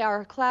Saturday,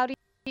 our cloudy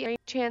rain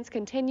chance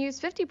continues,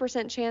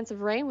 50% chance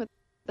of rain with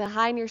the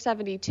high near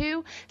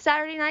 72.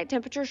 Saturday night,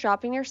 temperatures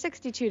dropping near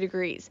 62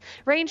 degrees.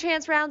 Rain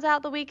chance rounds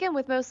out the weekend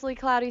with mostly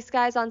cloudy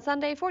skies on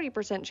Sunday,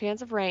 40%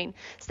 chance of rain.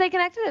 Stay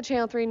connected to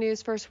Channel 3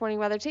 News First Warning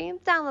Weather Team.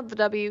 Download the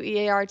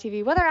WEAR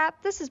TV weather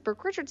app. This is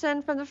Brooke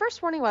Richardson from the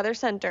First Warning Weather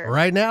Center.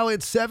 Right now,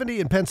 it's 70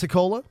 in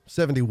Pensacola,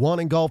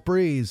 71 in Gulf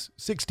Breeze,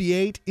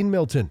 68 in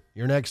Milton.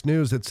 Your next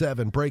news at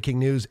 7. Breaking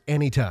news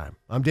anytime.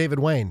 I'm David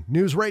Wayne,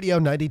 News Radio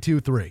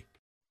 92.3.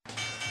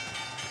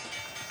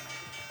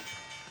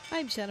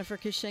 I'm Jennifer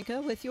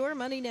Kushinka with Your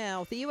Money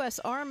Now. The U.S.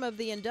 arm of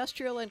the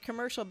Industrial and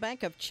Commercial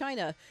Bank of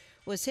China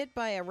was hit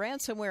by a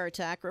ransomware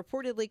attack,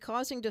 reportedly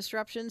causing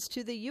disruptions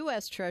to the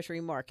U.S.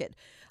 Treasury market.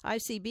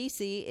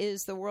 ICBC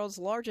is the world's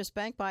largest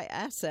bank by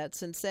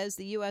assets and says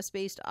the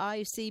U.S.-based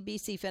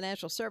ICBC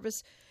Financial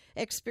Service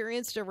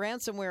experienced a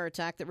ransomware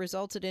attack that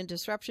resulted in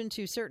disruption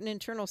to certain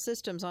internal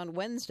systems on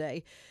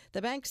Wednesday.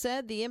 The bank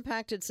said the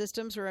impacted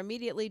systems were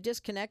immediately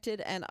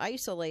disconnected and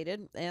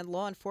isolated, and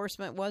law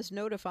enforcement was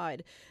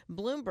notified.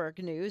 Bloomberg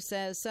News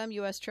says some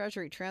U.S.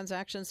 Treasury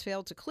transactions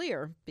failed to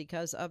clear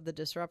because of the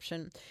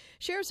disruption.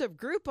 Shares of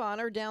Groupon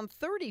are down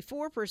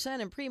 34%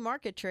 in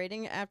pre-market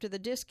trading after the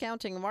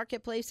discounting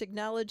marketplace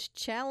acknowledged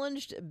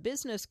challenged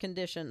business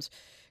conditions.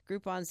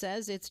 Groupon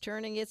says it's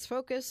turning its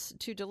focus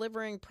to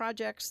delivering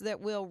projects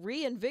that will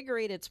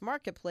reinvigorate its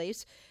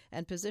marketplace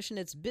and position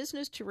its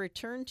business to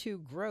return to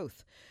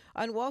growth.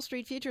 On Wall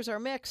Street, futures are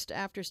mixed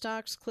after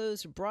stocks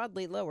closed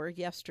broadly lower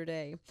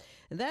yesterday.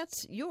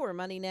 That's Your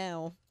Money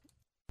Now.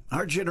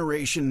 Our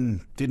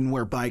generation didn't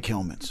wear bike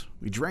helmets.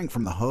 We drank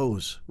from the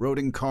hose, rode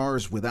in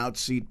cars without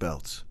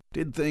seatbelts,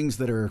 did things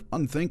that are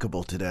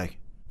unthinkable today.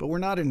 But we're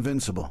not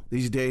invincible.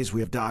 These days we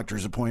have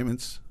doctor's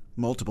appointments,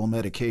 multiple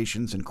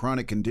medications, and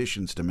chronic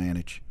conditions to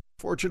manage.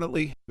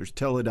 Fortunately, there's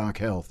Teladoc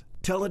Health.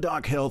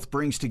 Teladoc Health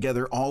brings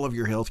together all of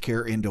your health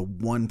care into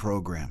one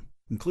program,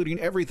 including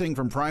everything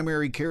from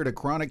primary care to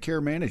chronic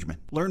care management.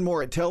 Learn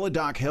more at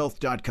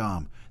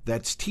teladochealth.com.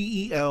 That's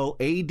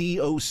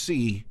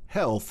TELADOC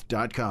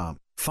health.com.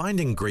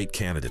 Finding great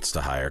candidates to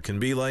hire can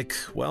be like,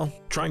 well,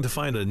 trying to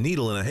find a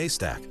needle in a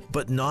haystack,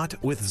 but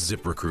not with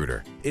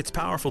ZipRecruiter. Its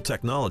powerful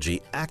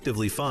technology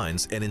actively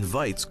finds and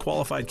invites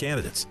qualified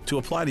candidates to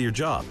apply to your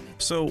job.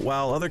 So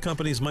while other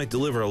companies might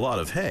deliver a lot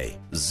of hay,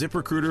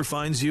 ZipRecruiter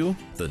finds you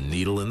the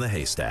needle in the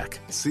haystack.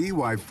 See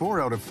why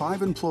 4 out of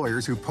 5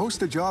 employers who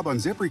post a job on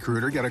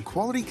ZipRecruiter get a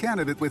quality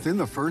candidate within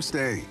the first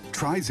day.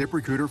 Try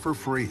ZipRecruiter for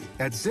free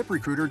at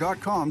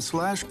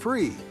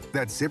ZipRecruiter.com/free.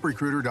 That's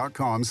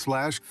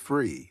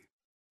ZipRecruiter.com/free.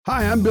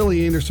 Hi, I'm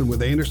Billy Anderson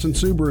with Anderson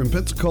Subaru in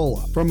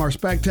Pensacola. From our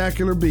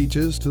spectacular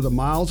beaches to the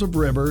miles of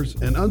rivers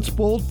and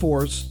unspoiled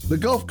forests, the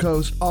Gulf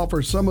Coast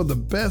offers some of the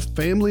best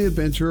family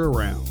adventure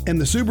around.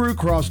 And the Subaru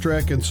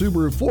Crosstrek and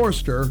Subaru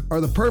Forester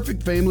are the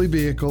perfect family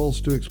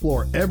vehicles to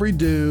explore every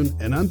dune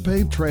and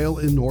unpaved trail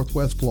in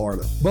Northwest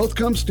Florida. Both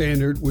come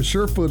standard with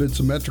sure-footed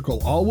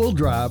symmetrical all-wheel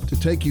drive to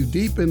take you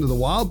deep into the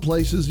wild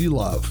places you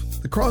love.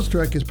 The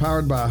Crosstrek is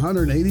powered by a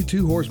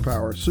 182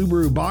 horsepower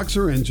Subaru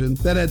Boxer engine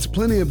that adds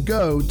plenty of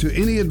go to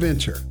any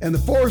adventure. And the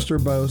Forester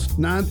boasts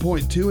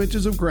 9.2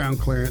 inches of ground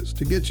clearance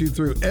to get you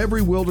through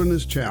every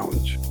wilderness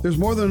challenge. There's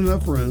more than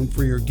enough room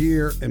for your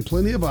gear and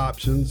plenty of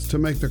options to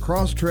make the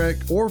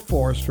Crosstrek or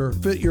Forester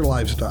fit your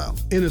lifestyle.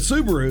 In a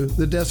Subaru,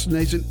 the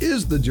destination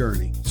is the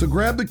journey. So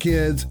grab the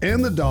kids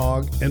and the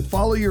dog and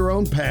follow your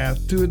own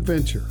path to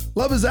adventure.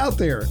 Love is out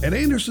there at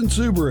Anderson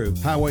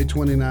Subaru, Highway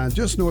 29,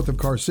 just north of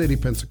Car City,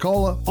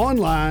 Pensacola.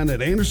 Online at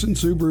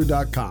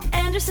andersonsubaru.com.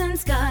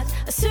 Anderson's got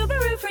a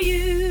Subaru for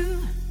you.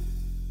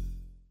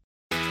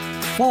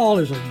 Fall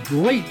is a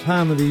great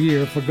time of the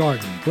year for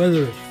gardening,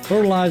 whether it's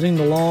fertilizing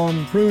the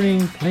lawn,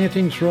 pruning,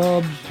 planting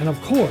shrubs, and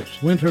of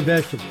course, winter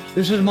vegetables.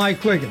 This is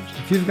Mike Quiggins.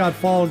 If you've got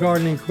fall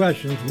gardening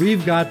questions,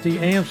 we've got the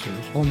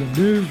answers on the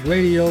News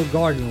Radio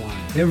Garden Line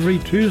every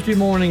Tuesday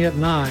morning at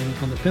 9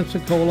 on the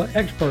Pensacola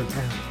Expert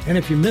Panel. And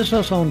if you miss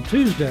us on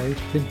Tuesday,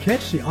 then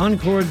catch the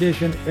Encore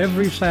edition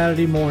every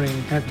Saturday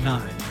morning at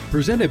 9.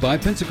 Presented by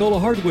Pensacola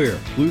Hardware,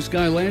 Blue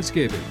Sky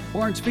Landscaping,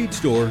 Barnes Feed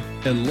Store,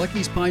 and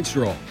Lucky's Pine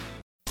Straw.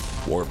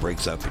 War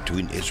breaks out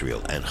between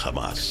Israel and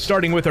Hamas.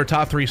 Starting with our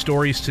top three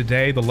stories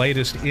today, the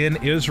latest in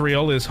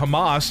Israel is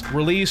Hamas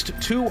released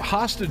 2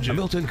 hostages. A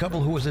Milton couple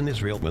who was in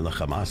Israel when the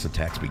Hamas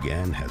attacks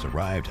began has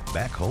arrived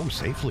back home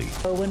safely.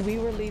 When we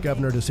were leaving,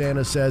 Governor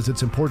DeSantis says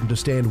it's important to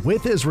stand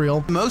with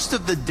Israel. Most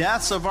of the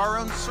deaths of our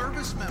own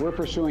servicemen. We're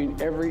pursuing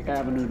every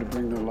avenue to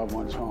bring their loved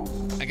ones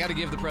home. I got to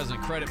give the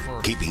president credit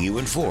for keeping you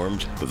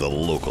informed with a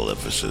local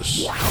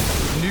emphasis.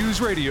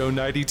 News Radio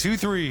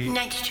 92.3.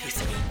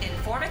 92.3.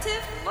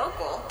 Informative,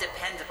 local, dependable.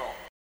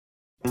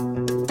 I'm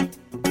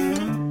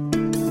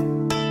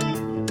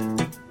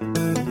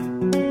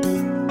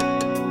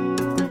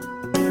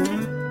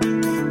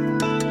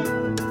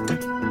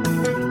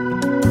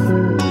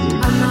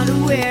not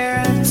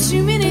aware of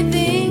too many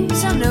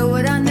things. I know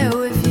what I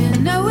know, if you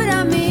know what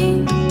I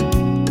mean.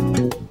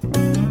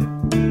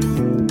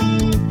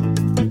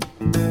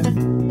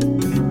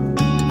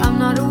 I'm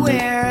not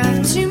aware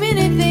of too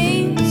many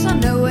things. I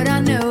know what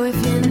I know, if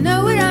you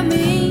know what I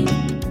mean.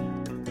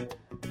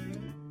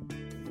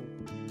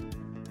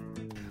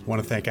 I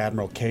want to thank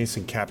Admiral Case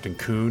and Captain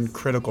Kuhn,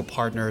 critical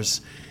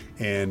partners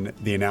in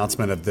the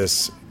announcement of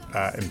this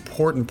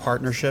important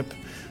partnership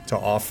to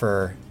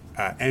offer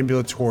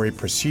ambulatory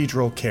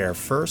procedural care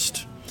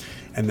first,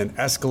 and then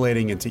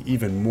escalating into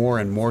even more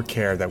and more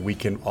care that we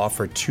can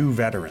offer to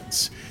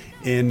veterans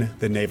in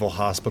the Naval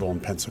Hospital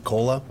in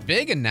Pensacola.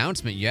 Big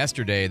announcement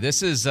yesterday.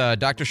 This is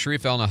Dr.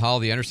 Sharif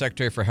El-Nahal, the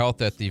Undersecretary for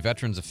Health at the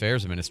Veterans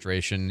Affairs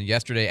Administration.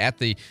 Yesterday at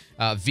the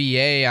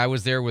VA, I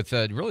was there with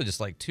really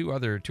just like two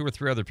or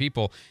three other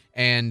people,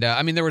 and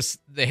I mean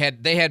they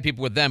had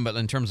people with them, but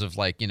in terms of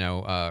like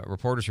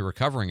reporters who were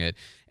covering it,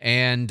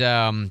 and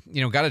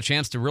got a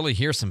chance to really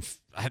hear some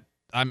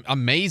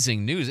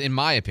amazing news, in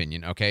my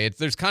opinion. Okay,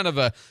 there's kind of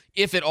a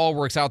if it all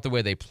works out the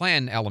way they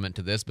plan element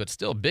to this, but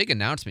still big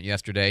announcement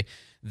yesterday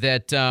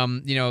that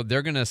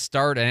they're going to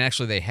start, and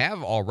actually they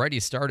have already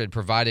started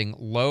providing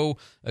low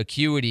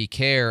acuity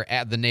care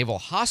at the Naval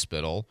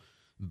Hospital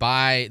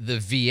by the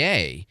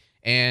VA.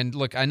 And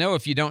look, I know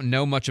if you don't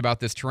know much about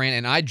this terrain,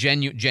 and I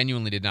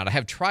genuinely did not. I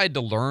have tried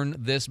to learn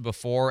this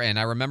before, and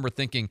I remember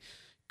thinking,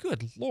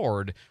 good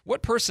Lord,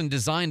 what person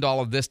designed all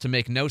of this to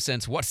make no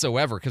sense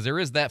whatsoever? Because there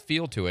is that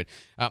feel to it.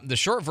 The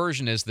short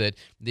version is that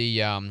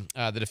the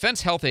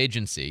Defense Health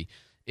Agency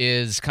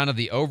is kind of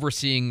the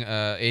overseeing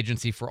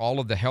agency for all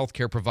of the health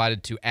care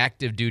provided to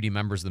active duty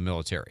members of the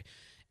military.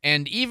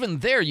 And even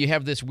there, you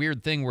have this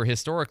weird thing where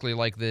historically,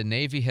 like the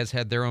Navy has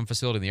had their own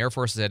facility, and the Air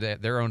Force has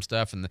had their own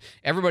stuff, and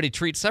everybody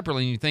treats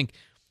separately, and you think,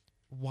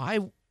 why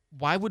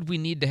would we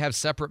need to have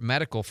separate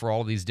medical for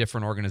all of these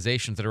different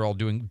organizations that are all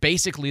doing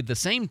basically the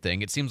same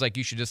thing? It seems like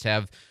you should just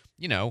have,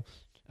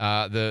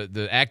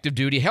 the active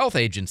duty health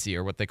agency,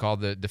 or what they call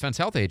the Defense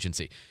Health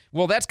Agency.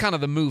 Well, that's kind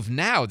of the move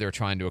now they're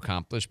trying to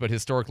accomplish, but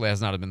historically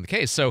has not been the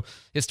case. So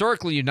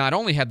historically, you not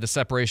only had the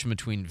separation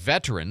between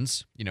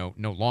veterans, no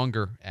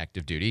longer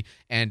active duty,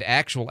 and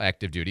actual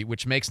active duty,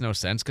 which makes no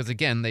sense because,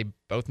 again, they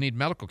both need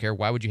medical care.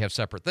 Why would you have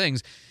separate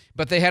things?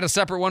 But they had a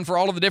separate one for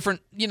all of the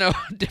different,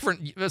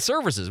 different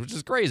services, which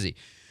is crazy.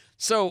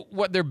 So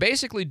what they're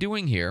basically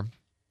doing here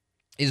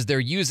is they're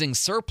using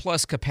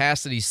surplus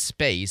capacity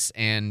space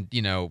and,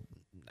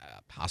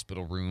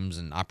 hospital rooms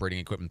and operating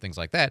equipment, things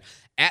like that,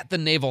 at the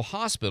Naval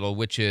Hospital,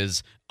 which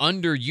is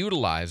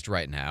underutilized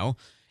right now.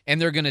 And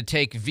they're going to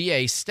take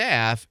VA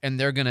staff and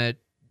they're going to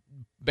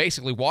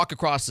basically walk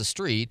across the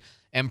street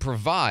and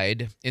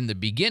provide, in the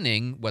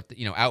beginning,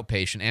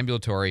 outpatient,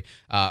 ambulatory,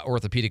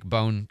 orthopedic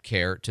bone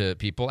care to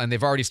people. And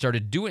they've already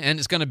started doing, and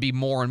it's going to be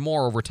more and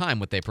more over time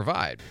what they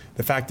provide.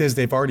 The fact is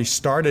they've already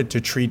started to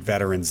treat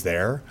veterans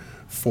there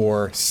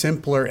for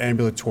simpler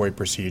ambulatory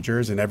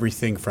procedures and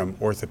everything from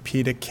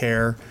orthopedic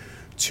care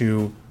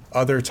to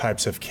other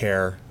types of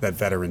care that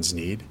veterans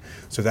need.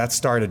 So that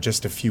started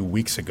just a few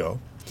weeks ago.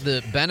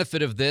 The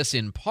benefit of this,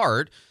 in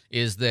part,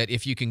 is that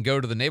if you can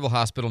go to the Naval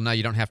Hospital now,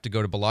 you don't have to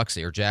go to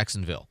Biloxi or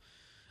Jacksonville.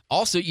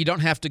 Also, you don't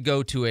have to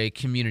go to a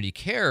community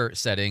care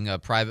setting, a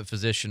private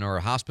physician or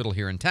a hospital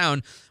here in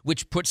town,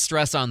 which puts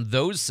stress on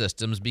those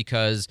systems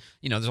because,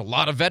 there's a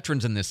lot of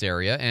veterans in this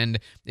area. And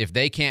if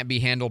they can't be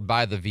handled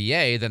by the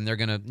VA, then they're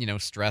going to,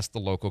 stress the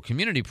local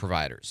community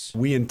providers.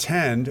 We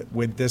intend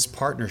with this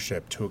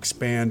partnership to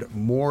expand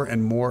more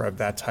and more of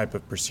that type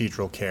of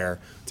procedural care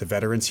to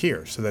veterans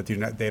here so that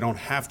they don't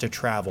have to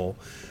travel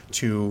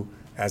to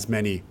as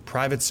many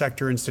private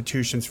sector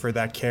institutions for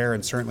that care,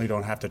 and certainly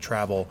don't have to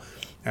travel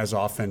as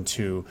often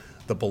to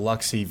the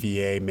Biloxi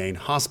VA main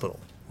hospital,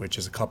 which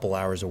is a couple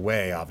hours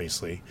away,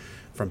 obviously,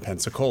 from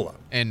Pensacola.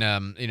 And,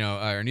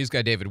 our news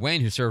guy, David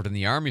Wayne, who served in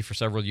the Army for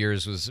several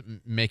years, was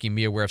making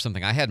me aware of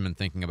something I hadn't been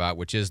thinking about,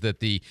 which is that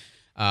the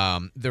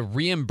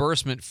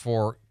reimbursement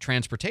for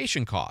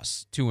transportation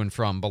costs to and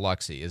from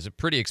Biloxi is a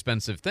pretty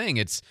expensive thing.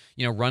 It's,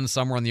 runs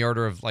somewhere on the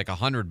order of like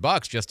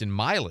 $100 just in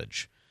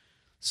mileage.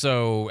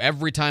 So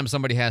every time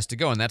somebody has to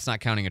go, and that's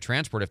not counting a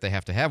transport if they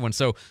have to have one.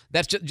 So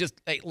that's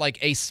just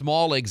a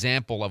small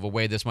example of a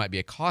way this might be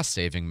a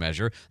cost-saving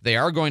measure. They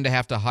are going to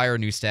have to hire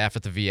new staff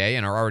at the VA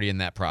and are already in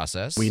that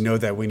process. We know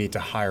that we need to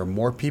hire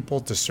more people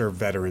to serve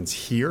veterans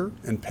here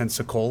in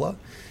Pensacola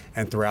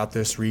and throughout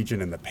this region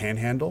in the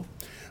Panhandle.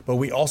 But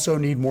we also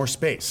need more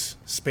space.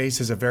 Space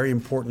is a very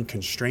important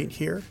constraint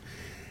here.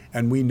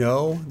 And we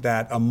know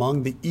that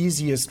among the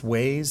easiest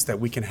ways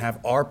that we can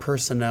have our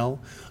personnel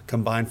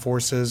combine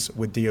forces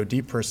with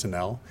DoD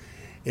personnel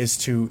is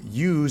to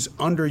use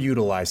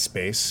underutilized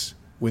space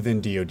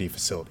within DoD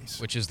facilities.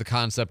 Which is the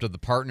concept of the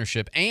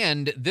partnership.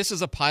 And this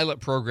is a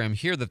pilot program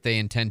here that they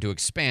intend to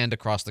expand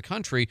across the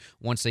country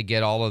once they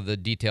get all of the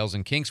details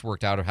and kinks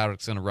worked out of how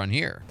it's going to run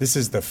here. This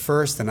is the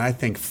first and I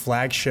think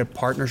flagship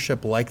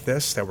partnership like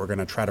this that we're going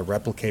to try to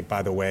replicate,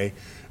 by the way,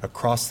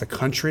 across the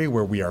country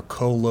where we are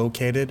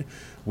co-located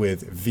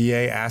with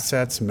VA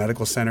assets,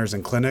 medical centers,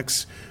 and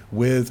clinics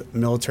with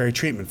military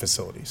treatment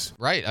facilities.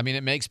 Right. I mean,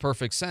 it makes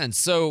perfect sense.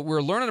 So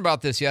we're learning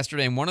about this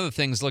yesterday, and one of the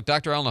things, look,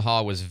 Dr.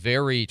 Al-Nahal was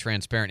very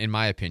transparent, in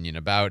my opinion,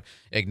 about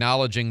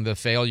acknowledging the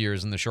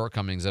failures and the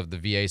shortcomings of the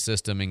VA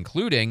system,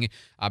 including,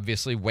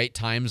 obviously, wait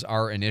times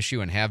are an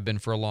issue and have been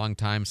for a long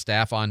time.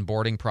 Staff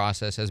onboarding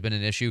process has been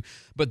an issue.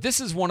 But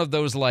this is one of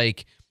those,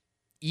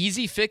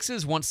 easy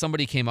fixes once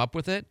somebody came up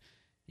with it.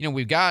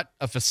 We've got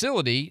a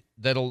facility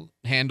that'll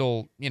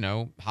handle,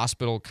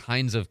 hospital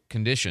kinds of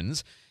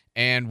conditions,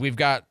 and we've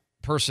got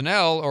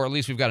personnel, or at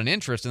least we've got an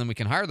interest, and then we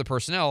can hire the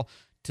personnel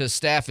to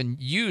staff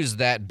and use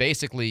that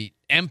basically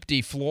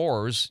empty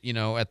floors,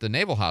 at the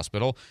Naval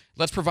Hospital.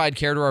 Let's provide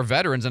care to our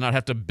veterans and not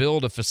have to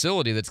build a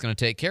facility that's going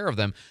to take care of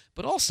them.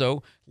 But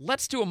also,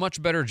 let's do a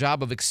much better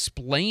job of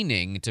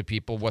explaining to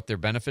people what their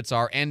benefits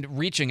are and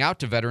reaching out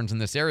to veterans in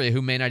this area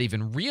who may not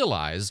even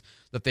realize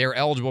that they are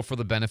eligible for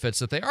the benefits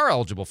that they are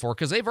eligible for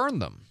because they've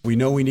earned them. We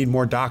know we need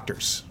more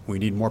doctors. We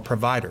need more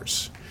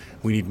providers.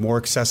 We need more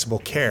accessible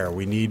care.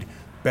 We need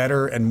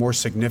better and more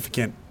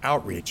significant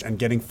outreach and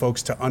getting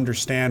folks to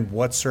understand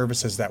what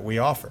services that we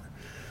offer.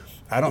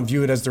 I don't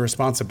view it as the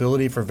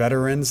responsibility for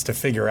veterans to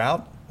figure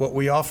out what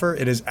we offer.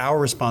 It is our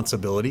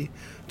responsibility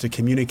to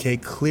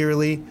communicate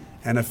clearly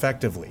and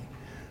effectively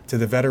to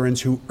the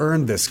veterans who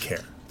earned this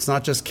care. It's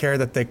not just care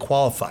that they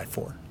qualify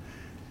for.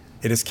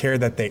 It is care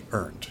that they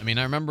earned. I mean,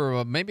 I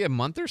remember maybe a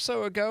month or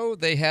so ago,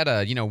 they had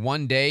a,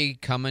 one day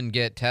come and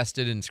get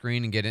tested and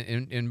screened and get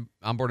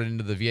onboarded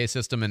into the VA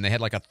system, and they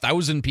had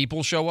 1,000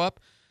 people show up.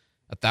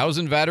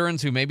 1,000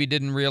 veterans who maybe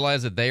didn't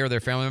realize that they or their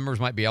family members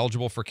might be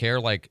eligible for care.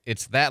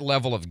 It's that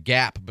level of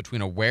gap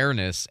between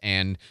awareness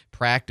and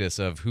practice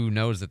of who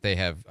knows that they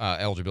have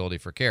eligibility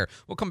for care.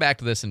 We'll come back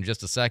to this in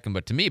just a second,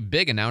 but to me,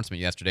 big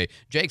announcement yesterday.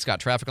 Jake's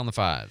got traffic on the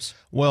 5s.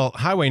 Well,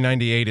 Highway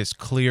 98 is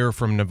clear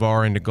from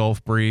Navarre into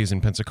Gulf Breeze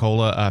in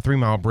Pensacola. 3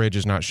 Mile Bridge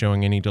is not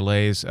showing any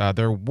delays.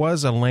 There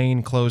was a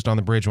lane closed on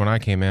the bridge when I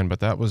came in,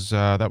 but that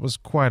was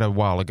quite a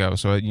while ago,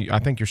 so I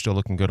think you're still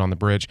looking good on the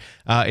bridge.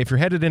 If you're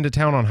headed into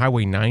town on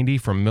Highway 90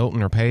 from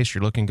Milton or Pace,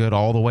 you're looking good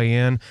all the way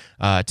in.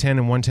 10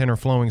 and 110 are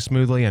flowing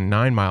smoothly, and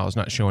 9 Mile is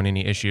not showing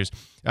any issues.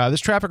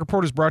 This traffic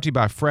report is brought to you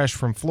by Fresh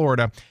from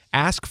Florida.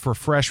 Ask for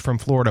Fresh from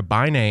Florida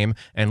by name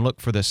and look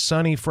for the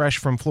sunny Fresh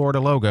from Florida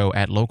logo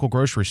at local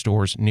grocery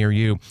stores near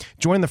you.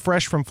 Join the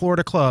Fresh from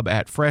Florida Club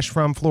at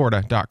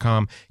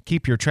freshfromflorida.com.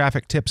 Keep your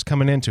traffic tips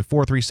coming in to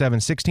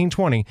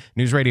 437-1620.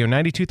 News Radio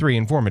 92.3,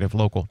 informative,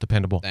 local,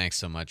 dependable. Thanks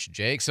so much,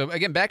 Jake. So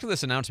again, back to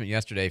this announcement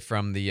yesterday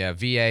from the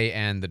VA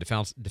and the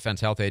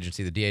Defense Health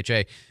Agency, the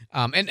DHA.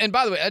 And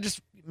by the way, I just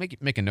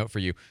make a note for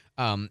you.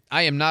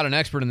 I am not an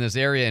expert in this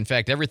area. In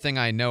fact, everything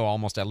I know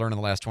almost I learned in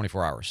the last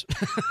 24 hours.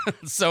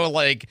 So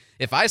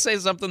if I say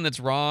something that's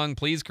wrong,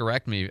 please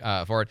correct me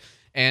for it.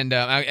 And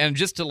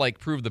just to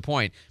prove the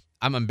point,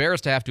 I'm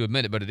embarrassed to have to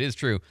admit it, but it is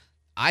true.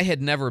 I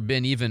had never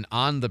been even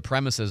on the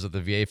premises of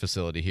the VA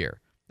facility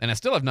here. And I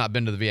still have not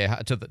been to the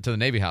VA to the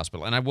Navy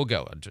hospital, and I will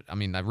go. I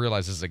mean, I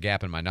realize this is a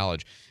gap in my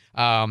knowledge,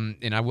 and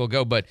I will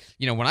go. But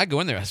when I go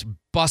in there, it's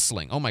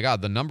bustling. Oh my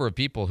God, the number of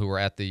people who are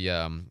at the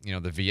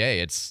the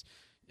VA.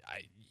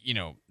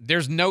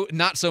 there's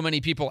not so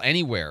many people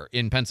anywhere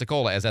in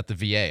Pensacola as at the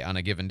VA on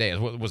a given day,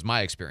 was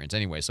my experience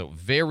anyway. So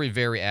very,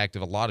 very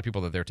active. A lot of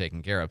people that they're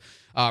taking care of.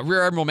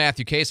 Rear Admiral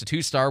Matthew Case, a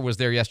 2-star, was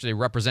there yesterday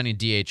representing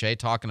DHA,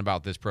 talking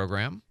about this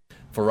program.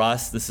 For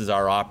us, this is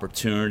our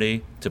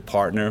opportunity to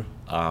partner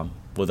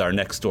with our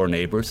next door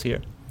neighbors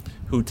here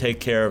who take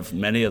care of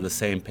many of the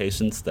same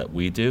patients that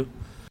we do.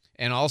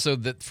 And also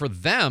that for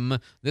them,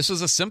 this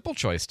was a simple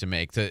choice to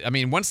make.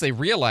 Once they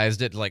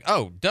realized it, like,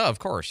 oh, duh, of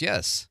course,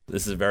 yes.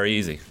 This is very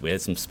easy. We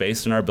had some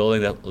space in our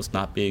building that was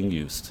not being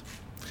used.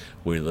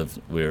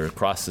 We're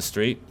across the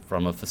street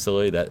from a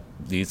facility that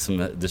needs some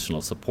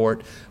additional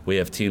support. We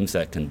have teams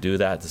that can do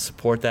that, to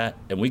support that,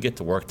 and we get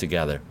to work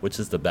together, which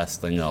is the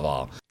best thing of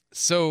all.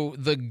 So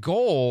the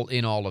goal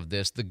in all of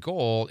this, the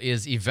goal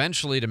is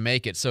eventually to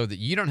make it so that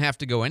you don't have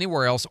to go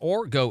anywhere else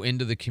or go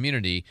into the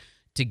community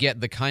to get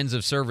the kinds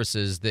of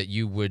services that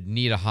you would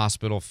need a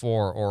hospital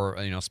for or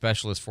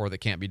specialist for that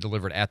can't be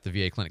delivered at the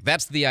VA clinic.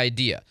 That's the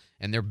idea,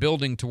 and they're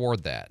building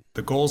toward that.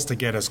 The goal is to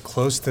get as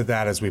close to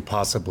that as we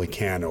possibly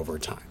can over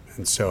time.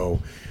 And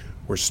so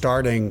we're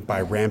starting by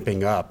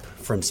ramping up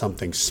from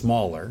something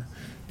smaller,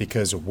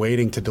 because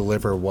waiting to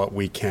deliver what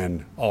we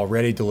can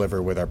already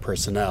deliver with our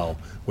personnel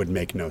would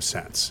make no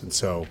sense. And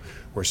so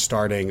we're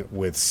starting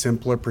with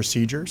simpler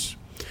procedures.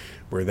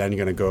 We're then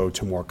going to go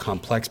to more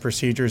complex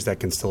procedures that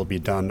can still be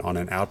done on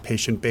an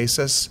outpatient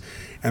basis.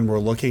 And we're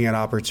looking at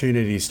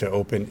opportunities to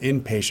open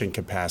inpatient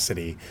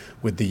capacity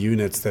with the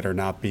units that are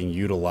not being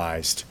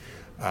utilized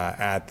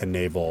at the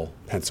Naval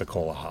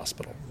Pensacola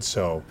Hospital.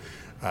 So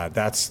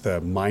that's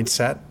the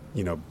mindset,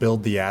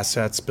 build the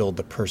assets, build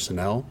the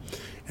personnel,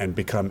 and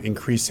become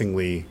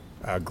increasingly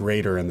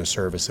greater in the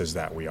services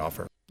that we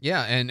offer.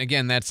 Yeah, and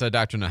again, that's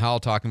Dr. Nahal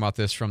talking about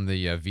this from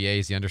the VA.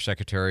 He's the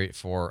Undersecretary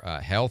for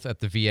Health at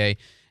the VA.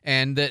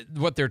 And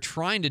what they're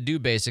trying to do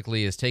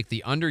basically is take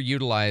the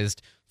underutilized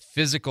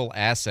physical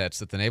assets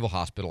that the Naval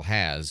Hospital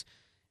has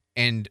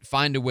and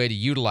find a way to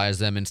utilize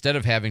them instead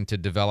of having to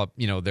develop,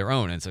 their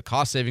own. And it's a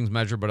cost savings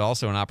measure, but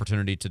also an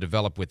opportunity to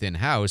develop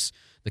within-house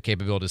the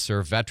capability to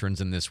serve veterans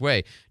in this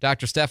way.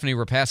 Dr. Stephanie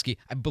Rapaski,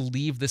 I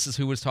believe this is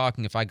who was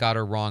talking. If I got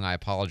her wrong, I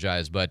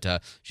apologize, but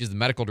she's the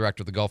medical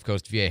director of the Gulf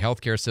Coast VA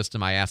healthcare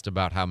system. I asked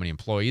about how many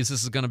employees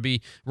this is going to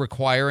be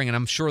requiring, and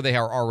I'm sure they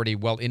are already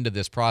well into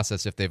this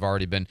process if they've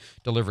already been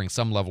delivering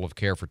some level of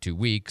care for 2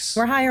 weeks.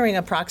 We're hiring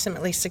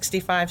approximately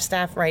 65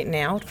 staff right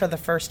now for the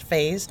first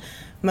phase.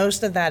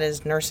 Most of that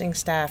is nursing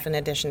staff in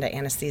addition to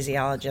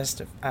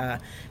anesthesiologists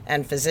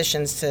and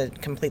physicians to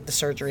complete the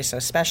surgery, so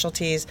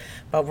specialties.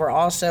 But we're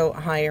also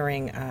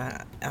hiring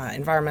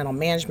environmental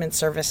management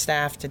service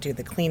staff to do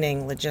the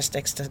cleaning,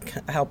 logistics to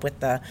help with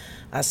the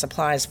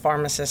supplies,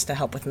 pharmacists to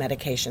help with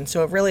medication.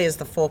 So it really is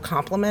the full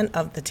complement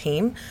of the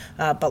team,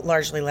 but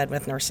largely led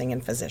with nursing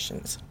and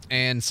physicians.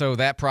 And so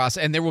that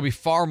process, and there will be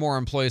far more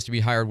employees to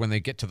be hired when they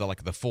get to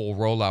the full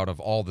rollout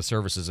of all the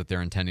services that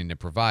they're intending to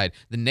provide.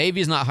 The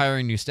Navy is not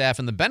hiring new staff,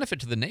 and the benefit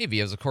to the Navy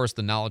is, of course,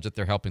 the knowledge that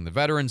they're helping the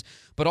veterans,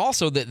 but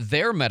also that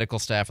their medical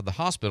staff at the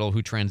hospital,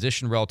 who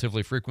transition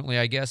relatively frequently,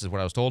 I guess, is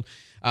what I was told,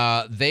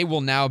 they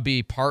will now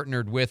be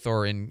partnered with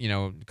or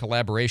in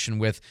collaboration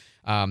with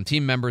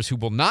team members who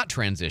will not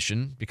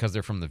transition because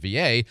they're from the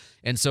VA.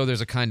 And so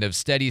there's a kind of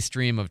steady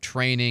stream of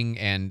training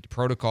and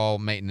protocol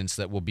maintenance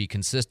that will be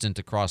consistent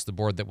across the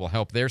board that will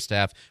help their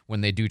staff when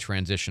they do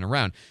transition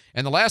around.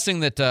 And the last thing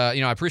that,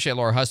 I appreciate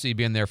Laura Hussey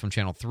being there from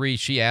Channel 3.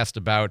 She asked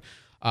about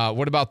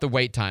what about the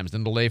wait times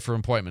and delay for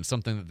appointments,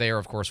 something that they are,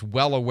 of course,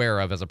 well aware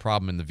of as a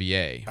problem in the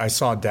VA. I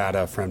saw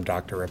data from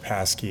Dr.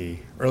 Rapaski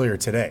earlier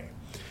today.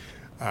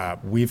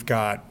 We've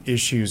got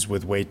issues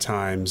with wait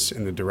times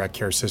in the direct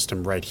care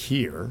system right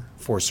here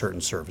for certain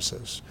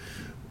services,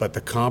 but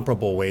the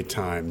comparable wait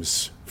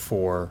times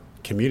for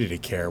community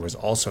care was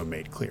also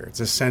made clear. It's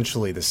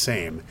essentially the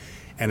same,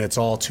 and it's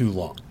all too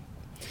long.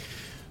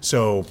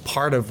 So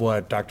part of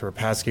what Dr.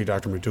 Rapaski,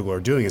 Dr. McDougall are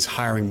doing is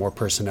hiring more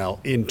personnel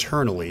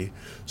internally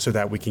so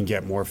that we can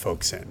get more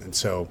folks in. And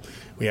so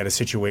we had a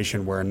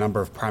situation where a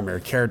number of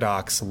primary care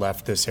docs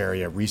left this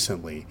area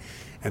recently,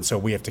 and so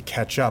we have to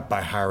catch up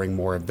by hiring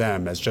more of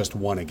them as just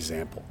one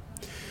example.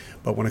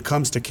 But when it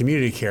comes to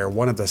community care,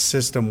 one of the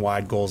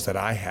system-wide goals that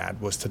I had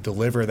was to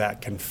deliver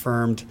that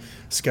confirmed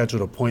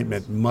scheduled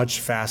appointment much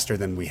faster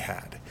than we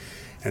had.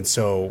 And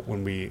so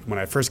when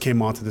I first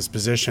came onto this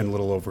position a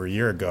little over a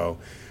year ago,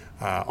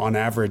 on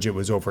average, it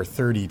was over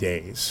 30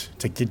 days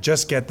to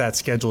just get that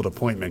scheduled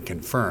appointment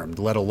confirmed,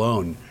 let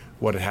alone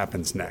what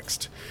happens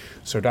next.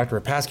 So Dr.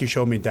 Rapaski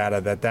showed me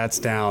data that's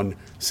down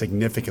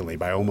significantly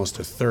by almost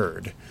a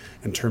third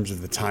in terms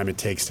of the time it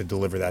takes to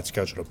deliver that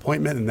scheduled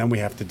appointment, and then we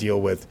have to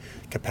deal with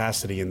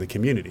capacity in the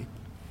community.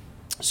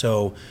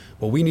 So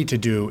what we need to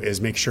do is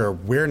make sure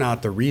we're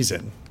not the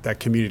reason that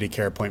community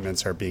care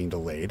appointments are being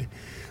delayed,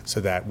 so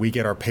that we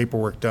get our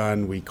paperwork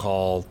done, we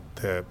call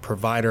the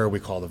provider, we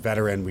call the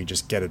veteran, we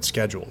just get it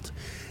scheduled,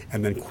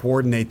 and then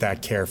coordinate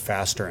that care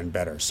faster and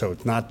better. So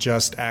it's not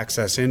just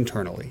access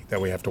internally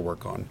that we have to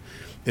work on,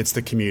 it's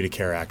the community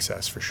care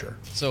access for sure.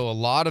 So a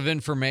lot of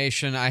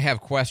information. I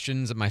have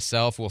questions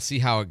myself. We'll see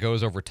how it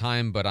goes over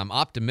time, but I'm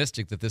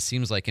optimistic that this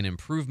seems like an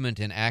improvement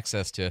in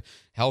access to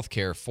health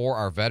care for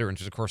our veterans,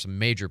 which is, of course, a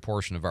major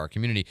portion of our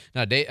community.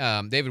 Now,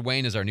 David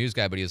Wayne is our news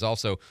guy, but he is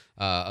also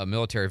a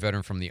military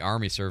veteran from the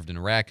Army, served in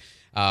Iraq.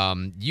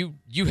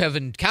 You have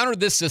encountered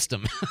this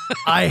system.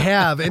 I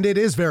have, and it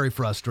is very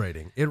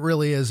frustrating. It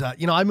really is.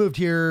 I moved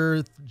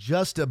here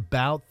just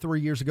about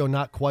 3 years ago,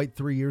 not quite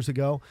 3 years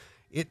ago.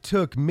 It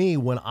took me,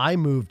 when I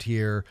moved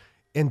here,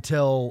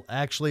 until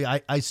actually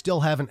I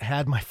still haven't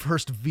had my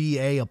first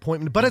VA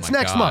appointment, but it's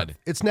next month.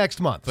 It's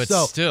next month. But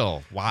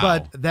still, wow.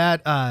 But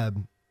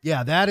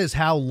that is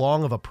how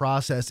long of a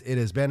process it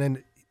has been.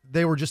 And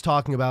they were just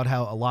talking about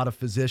how a lot of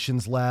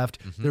physicians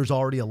left. Mm-hmm. There's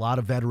already a lot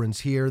of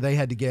veterans here. They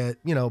had to get,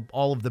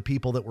 all of the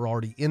people that were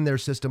already in their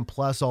system,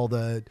 plus all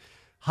the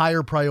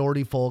higher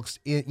priority folks,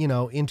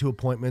 into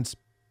appointments.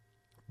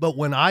 But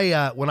when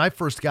I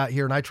first got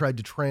here and I tried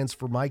to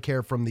transfer my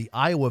care from the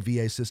Iowa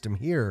VA system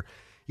here,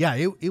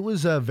 it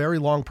was a very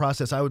long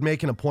process. I would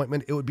make an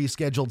appointment. It would be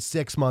scheduled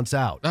 6 months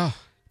out. Oh,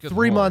 good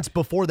 3 Lord. months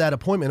before that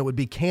appointment, it would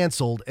be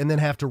canceled and then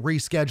have to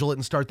reschedule it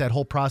and start that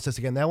whole process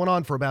again. That went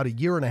on for about a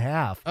year and a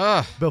half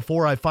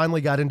before I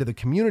finally got into the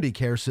community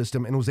care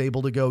system and was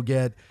able to go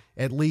get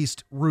at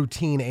least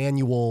routine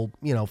annual,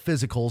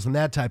 physicals and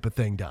that type of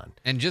thing done.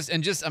 And just,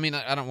 I mean,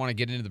 I don't want to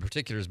get into the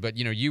particulars, but,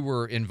 you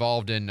were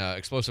involved in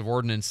explosive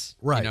ordnance,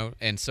 right.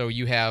 And so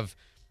you have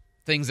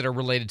things that are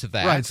related to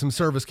that. Right, some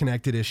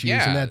service-connected issues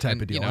and that type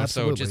of deal.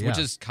 Absolutely, which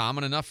is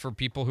common enough for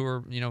people who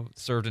are,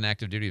 served in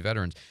active duty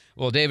veterans.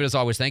 Well, David, as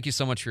always, thank you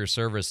so much for your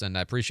service, and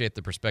I appreciate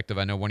the perspective.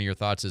 I know one of your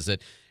thoughts is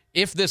that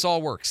if this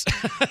all works,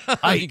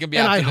 you can be optimistic.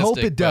 And I hope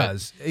it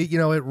does.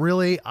 It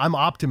really, I'm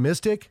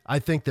optimistic. I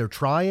think they're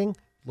trying.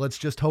 Let's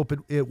just hope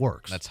it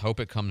works. Let's hope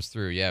it comes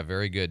through. Yeah,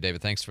 very good,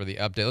 David. Thanks for the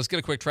update. Let's get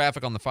a quick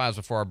traffic on the fives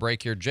before our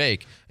break here.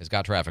 Jake has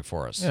got traffic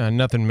for us. Yeah,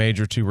 nothing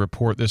major to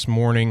report this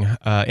morning.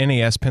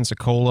 NES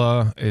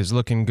Pensacola is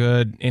looking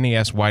good.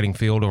 NES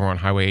Whitingfield over on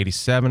Highway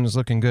 87 is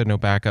looking good. No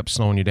backup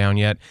slowing you down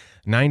yet.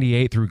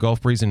 98 through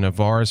Gulf Breeze and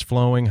Navarre is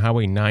flowing.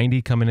 Highway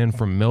 90 coming in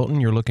from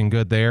Milton. You're looking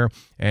good there.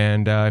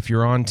 And if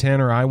you're on 10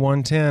 or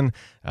I-110,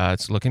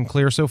 it's looking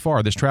clear so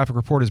far. This traffic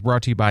report is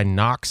brought to you by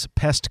Knox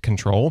Pest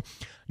Control.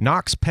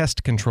 Knox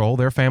Pest Control,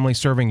 their family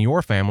serving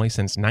your family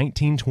since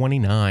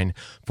 1929.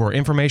 For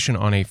information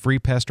on a free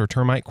pest or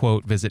termite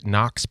quote, visit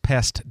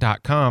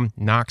knoxpest.com.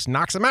 Knox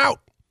knocks them out.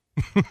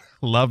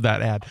 Love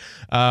that ad.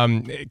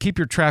 Keep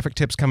your traffic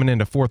tips coming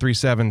into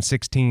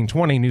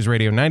 437-1620. News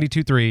Radio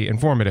 92.3,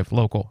 informative,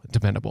 local,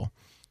 dependable.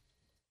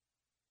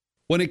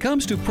 When it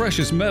comes to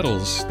precious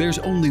metals, there's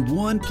only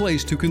one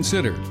place to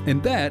consider,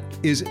 and that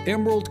is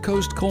Emerald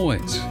Coast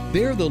Coins.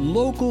 They're the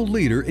local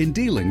leader in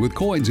dealing with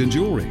coins and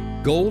jewelry.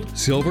 Gold,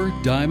 silver,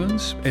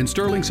 diamonds, and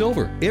sterling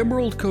silver.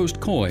 Emerald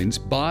Coast Coins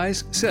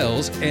buys,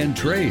 sells, and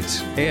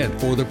trades. And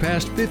for the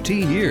past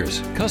 15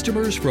 years,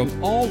 customers from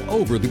all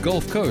over the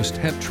Gulf Coast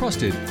have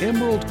trusted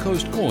Emerald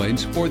Coast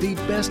Coins for the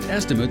best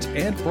estimates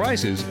and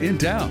prices in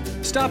town.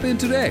 Stop in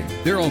today.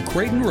 They're on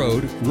Creighton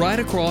Road, right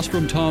across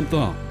from Tom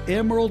Thumb.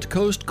 Emerald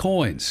Coast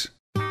Coins.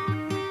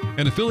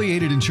 An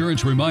affiliated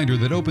insurance reminder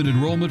that open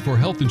enrollment for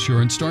health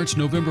insurance starts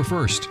November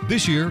 1st.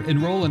 This year,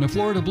 enroll in a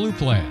Florida Blue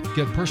plan.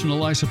 Get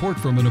personalized support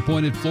from an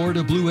appointed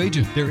Florida Blue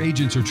agent. Their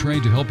agents are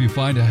trained to help you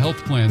find a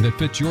health plan that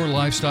fits your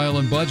lifestyle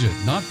and budget,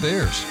 not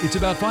theirs. It's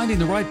about finding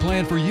the right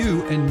plan for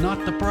you and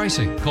not the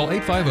pricing. Call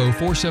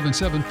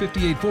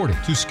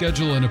 850-477-5840 to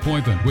schedule an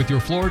appointment with your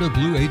Florida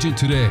Blue agent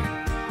today.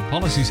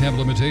 Policies have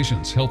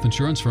limitations. Health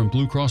insurance from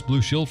Blue Cross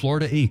Blue Shield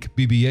Florida, Inc.,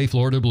 BBA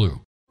Florida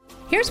Blue.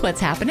 Here's what's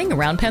happening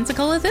around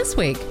Pensacola this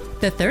week.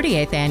 The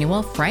 38th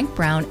annual Frank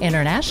Brown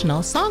International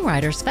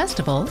Songwriters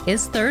Festival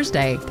is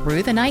Thursday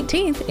through the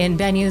 19th in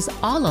venues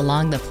all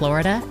along the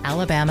Florida,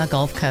 Alabama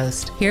Gulf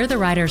Coast. Hear the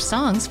writers'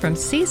 songs from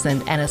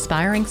seasoned and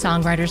aspiring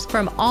songwriters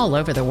from all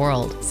over the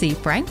world. See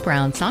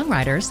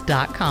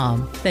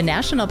frankbrownsongwriters.com. The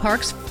National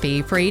Park's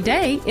fee-free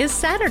day is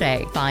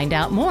Saturday. Find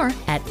out more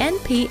at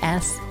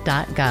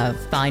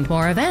nps.gov. Find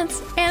more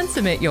events and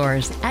submit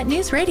yours at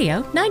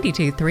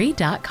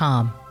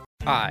newsradio923.com.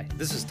 Hi,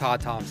 this is Todd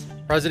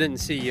Thompson, President and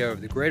CEO of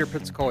the Greater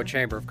Pensacola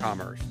Chamber of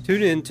Commerce.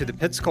 Tune in to the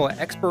Pensacola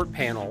Expert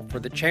Panel for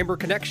the Chamber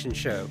Connection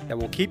Show that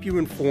will keep you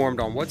informed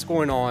on what's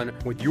going on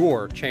with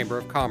your Chamber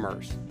of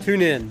Commerce.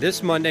 Tune in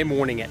this Monday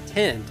morning at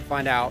 10 to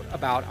find out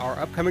about our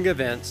upcoming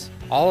events,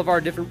 all of our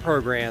different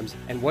programs,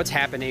 and what's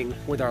happening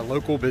with our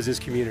local business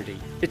community.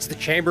 It's the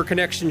Chamber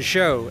Connection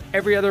Show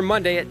every other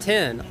Monday at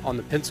 10 on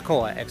the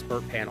Pensacola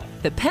Expert Panel.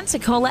 The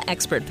Pensacola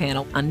Expert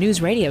Panel on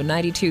News Radio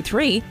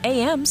 92.3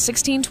 AM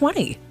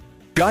 1620.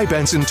 Guy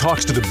Benson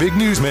talks to the big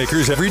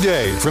newsmakers every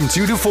day from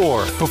 2 to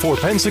 4 before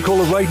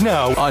Pensacola Right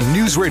Now on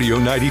News Radio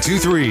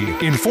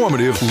 92.3.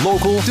 Informative,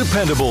 local,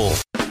 dependable.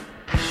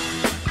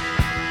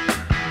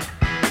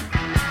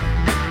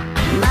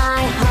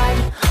 My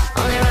heart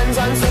only runs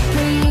on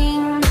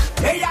Supreme.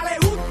 Ella le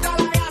gusta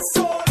la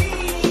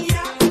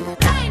gasolina.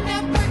 Kind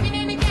of working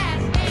in a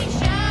gas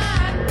station.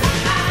 I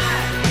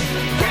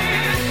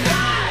can't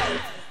drive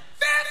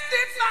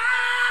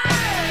 55.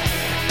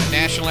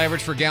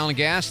 average for a gallon of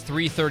gas,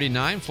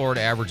 $3.39.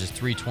 Florida average is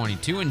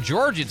 $3.22. In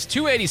Georgia, it's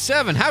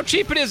 $2.87. How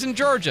cheap it is in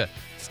Georgia?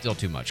 Still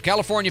too much.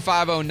 California,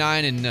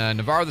 $5.09. In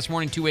Navarro this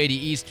morning, $2.80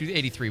 east,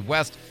 $2.83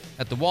 west.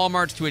 At the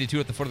Walmarts, $2.82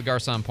 at the foot of the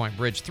Garcon Point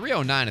Bridge,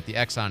 $3.09 at the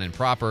Exxon in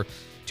Proper,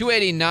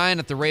 $2.89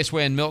 at the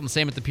Raceway in Milton,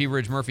 same at the Pea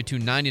Ridge Murphy,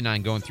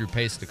 $2.99 going through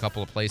Pace at a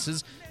couple of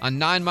places. On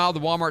 9 Mile, the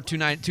Walmart,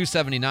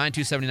 $2.79,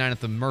 $2.79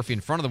 at the Murphy in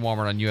front of the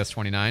Walmart on US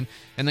 29.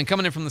 And then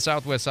coming in from the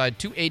southwest side,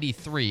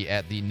 $2.83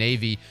 at the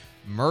Navy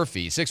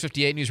Murphy.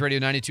 658 News Radio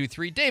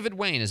 92.3. David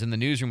Wayne is in the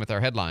newsroom with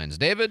our headlines.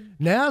 David?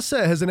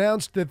 NASA has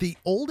announced that the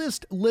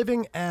oldest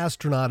living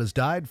astronaut has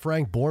died.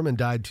 Frank Borman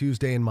died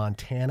Tuesday in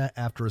Montana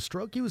after a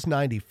stroke. He was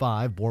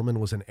 95. Borman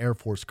was an Air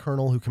Force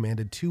colonel who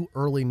commanded 2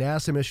 early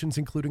NASA missions,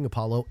 including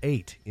Apollo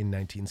 8 in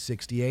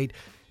 1968.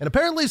 And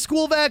apparently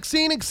school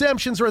vaccine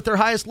exemptions are at their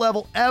highest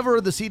level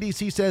ever. The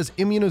CDC says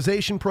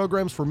immunization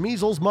programs for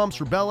measles, mumps,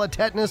 rubella,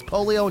 tetanus,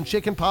 polio, and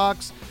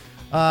chickenpox.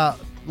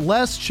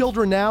 Less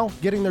children now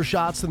getting their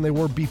shots than they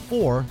were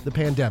before the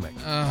pandemic.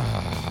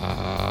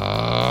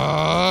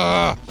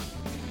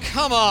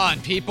 Come on,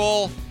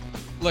 people.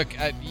 Look,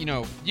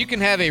 you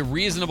can have a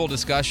reasonable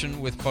discussion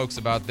with folks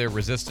about their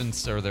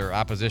resistance or their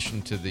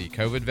opposition to the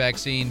COVID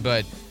vaccine,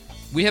 but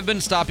we have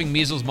been stopping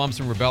measles, mumps,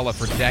 and rubella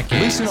for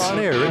decades. Listen on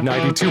air at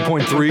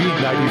 92.3,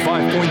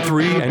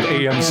 95.3, and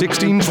AM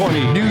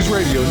 1620. News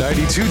Radio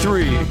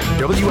 92.3.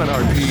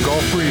 WNRP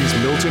Gulf Breeze,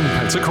 Milton,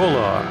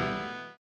 Pensacola.